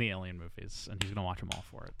never seen the Alien movies, and he's going to watch them all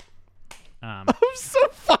for it. I'm so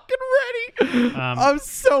fucking ready. I'm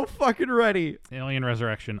so fucking ready. Alien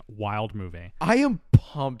Resurrection, wild movie. I am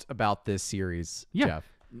pumped about this series, Jeff.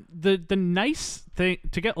 The nice thing,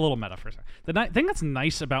 to get a little meta for a second, the thing that's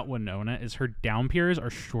nice about Winona is her down periods are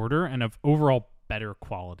shorter and of overall better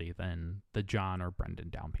quality than the John or Brendan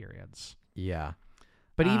down periods. Yeah.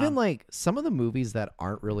 But even like some of the movies that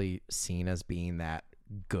aren't really seen as being that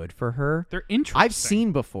good for her, they're interesting. I've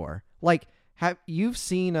seen before. Like, have you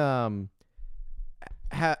seen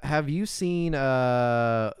have you seen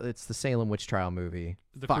it's the Salem witch trial movie,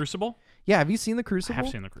 The Crucible? Yeah, have you seen The Crucible? I have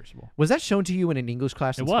seen The Crucible. Was that shown to you in an English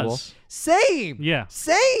class in school? It was. Same. Yeah.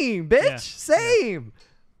 Same, bitch. Yeah. Same. Yeah.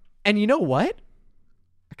 And you know what?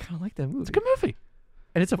 I kind of like that movie. It's a good movie.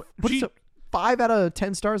 And it's a 5 out of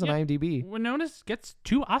 10 stars on IMDb. Winona gets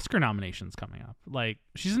 2 Oscar nominations coming up. Like,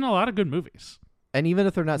 she's in a lot of good movies. And even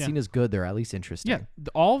if they're not seen as good, they're at least interesting. Yeah.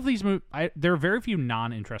 All of these movies, there are very few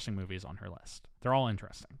non-interesting movies on her list. They're all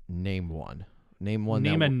interesting. Name one. Name one.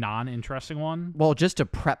 Name a non-interesting one. Well, just to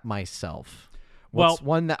prep myself. What's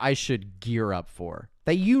one that I should gear up for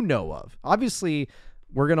that you know of? Obviously,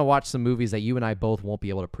 we're gonna watch some movies that you and I both won't be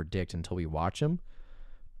able to predict until we watch them.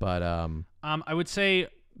 But I would say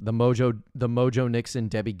the Mojo Nixon,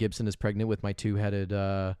 Debbie Gibson is pregnant with my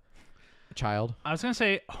 2-headed child. I was gonna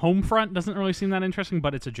say Homefront doesn't really seem that interesting,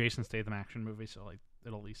 but it's a Jason Statham action movie, so like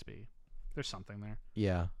it'll at least be there's something there.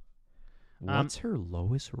 Yeah. What's her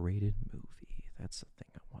lowest rated movie? That's the thing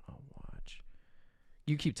I want to watch.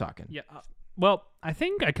 You keep talking. Yeah. Well, I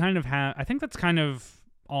think I kind of have. I think that's kind of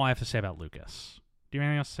all I have to say about Lucas. Do you have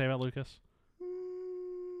anything else to say about Lucas?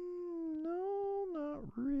 No, not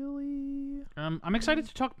really. I'm excited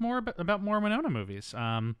to talk more about more Winona movies.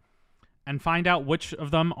 And find out which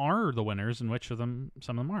of them are the winners and which of them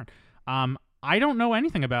some of them aren't. I don't know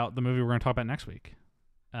anything about the movie we're going to talk about next week.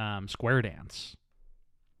 Square Dance.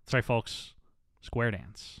 Sorry, folks. Square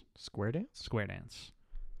Dance. Square Dance? Square Dance.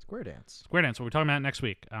 Square Dance. Square Dance. What we're talking about next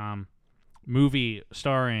week. Movie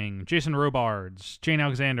starring Jason Robards, Jane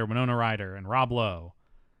Alexander, Winona Ryder, and Rob Lowe.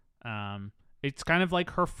 It's kind of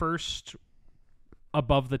like her first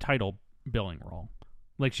above the title billing role.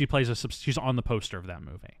 Like she plays she's on the poster of that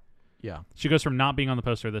movie. Yeah. She goes from not being on the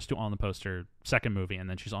poster of this to on the poster second movie, and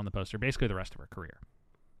then she's on the poster basically the rest of her career,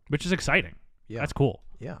 which is exciting. Yeah. That's cool.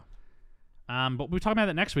 Yeah. But we'll be talking about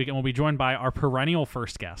that next week, and we'll be joined by our perennial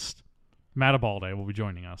first guest, Matt Abalde will be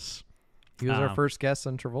joining us. He was our first guest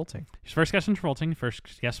on Travolting. He's first guest on Travolting, first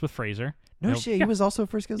guest with Fraser. No shit, he was also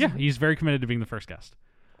first guest? Yeah, he's very committed to being the first guest,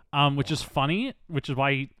 which is funny, which is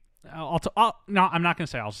why no, I'm not going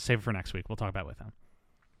to say. I'll save it for next week. We'll talk about it with him.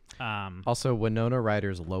 Also, Winona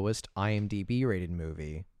Ryder's lowest IMDb rated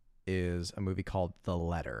movie is a movie called The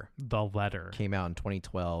Letter. The Letter. Came out in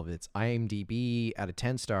 2012. It's IMDb out of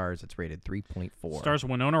 10 stars. It's rated 3.4. Stars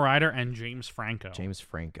Winona Ryder and James Franco. James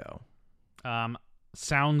Franco.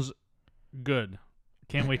 Sounds good.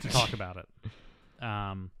 Can't wait to talk about it.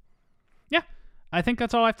 Yeah, I think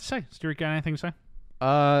that's all I have to say. Stuart, got anything to say?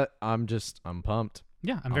 I'm pumped.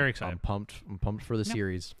 Yeah, I'm very excited. I'm pumped for the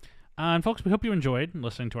series. And folks, we hope you enjoyed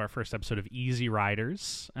listening to our first episode of Easy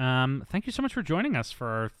Riders. Thank you so much for joining us for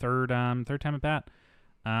our third time at bat.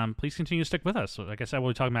 Please continue to stick with us. So, like I said,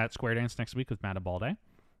 we'll be talking about Square Dance next week with Matt Abalde.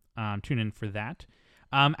 Tune in for that.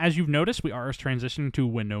 As you've noticed, we are transitioning to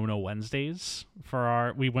Winona Wednesdays.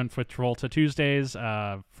 We went for Travolta Tuesdays,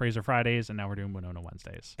 Fraser Fridays, and now we're doing Winona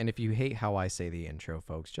Wednesdays. And if you hate how I say the intro,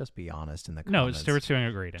 folks, just be honest in the comments. No, Stuart's doing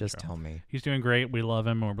a great intro. Just tell me. He's doing great. We love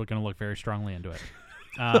him, and we're going to look very strongly into it.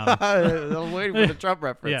 I'm waiting for the Trump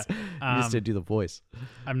reference. Yeah. You just did do the voice.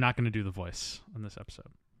 I'm not going to do the voice on this episode.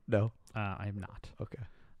 No? I am not. Okay.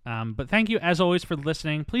 But thank you, as always, for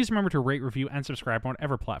listening. Please remember to rate, review, and subscribe on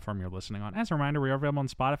whatever platform you're listening on. As a reminder, we are available on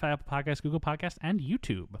Spotify, Apple Podcasts, Google Podcasts, and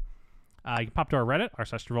YouTube. You can pop to our Reddit,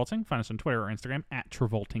 r/Travolting. Find us on Twitter or Instagram,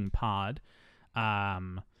 @TravoltingPod.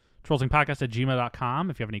 TravoltingPodcast@gmail.com.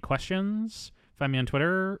 If you have any questions, find me on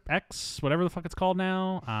Twitter, X, whatever the fuck it's called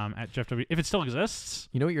now, @JeffW. If it still exists.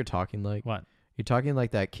 You know what you're talking like? What? You're talking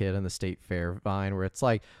like that kid on the State Fair Vine where it's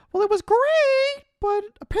like, well, it was great, but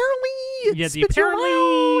apparently it spits you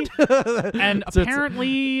around. And so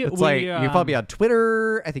apparently it's like you follow me on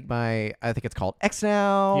Twitter. I think it's called X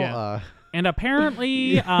now. Yeah. And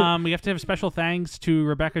apparently, we have to have special thanks to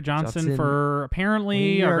Rebecca Johnson for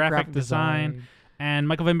apparently our graphic design. And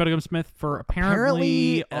Michael Van Bedegum Smith for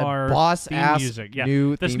apparently our boss theme ass music. Yeah,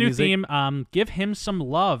 new this theme new music. theme. Give him some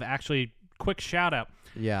love. Actually, quick shout out.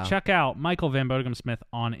 Yeah. Check out Michael Van Bodegum Smith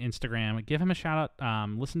on Instagram. Give him a shout out.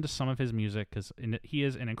 Listen to some of his music because he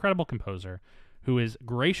is an incredible composer who is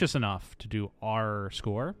gracious enough to do our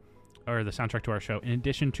score or the soundtrack to our show in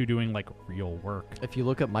addition to doing like real work. If you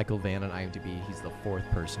look at Michael Van on IMDb, he's the 4th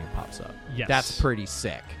person who pops up. Yes. That's pretty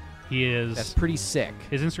sick. He is. That's pretty sick.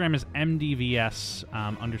 His Instagram is MDVS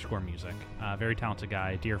 _music. Very talented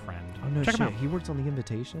guy, dear friend. Oh, no Check shit. him out. He worked on The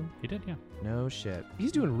Invitation? He did, yeah. No shit.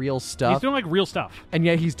 He's doing real stuff. He's doing like real stuff. And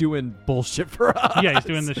yet he's doing bullshit for us. Yeah, he's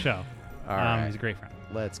doing the show. All right. He's a great friend.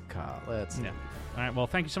 Let's. Yeah. All right, well,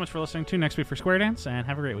 thank you so much for listening. Tune next week for Square Dance, and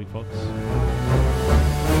have a great week, folks.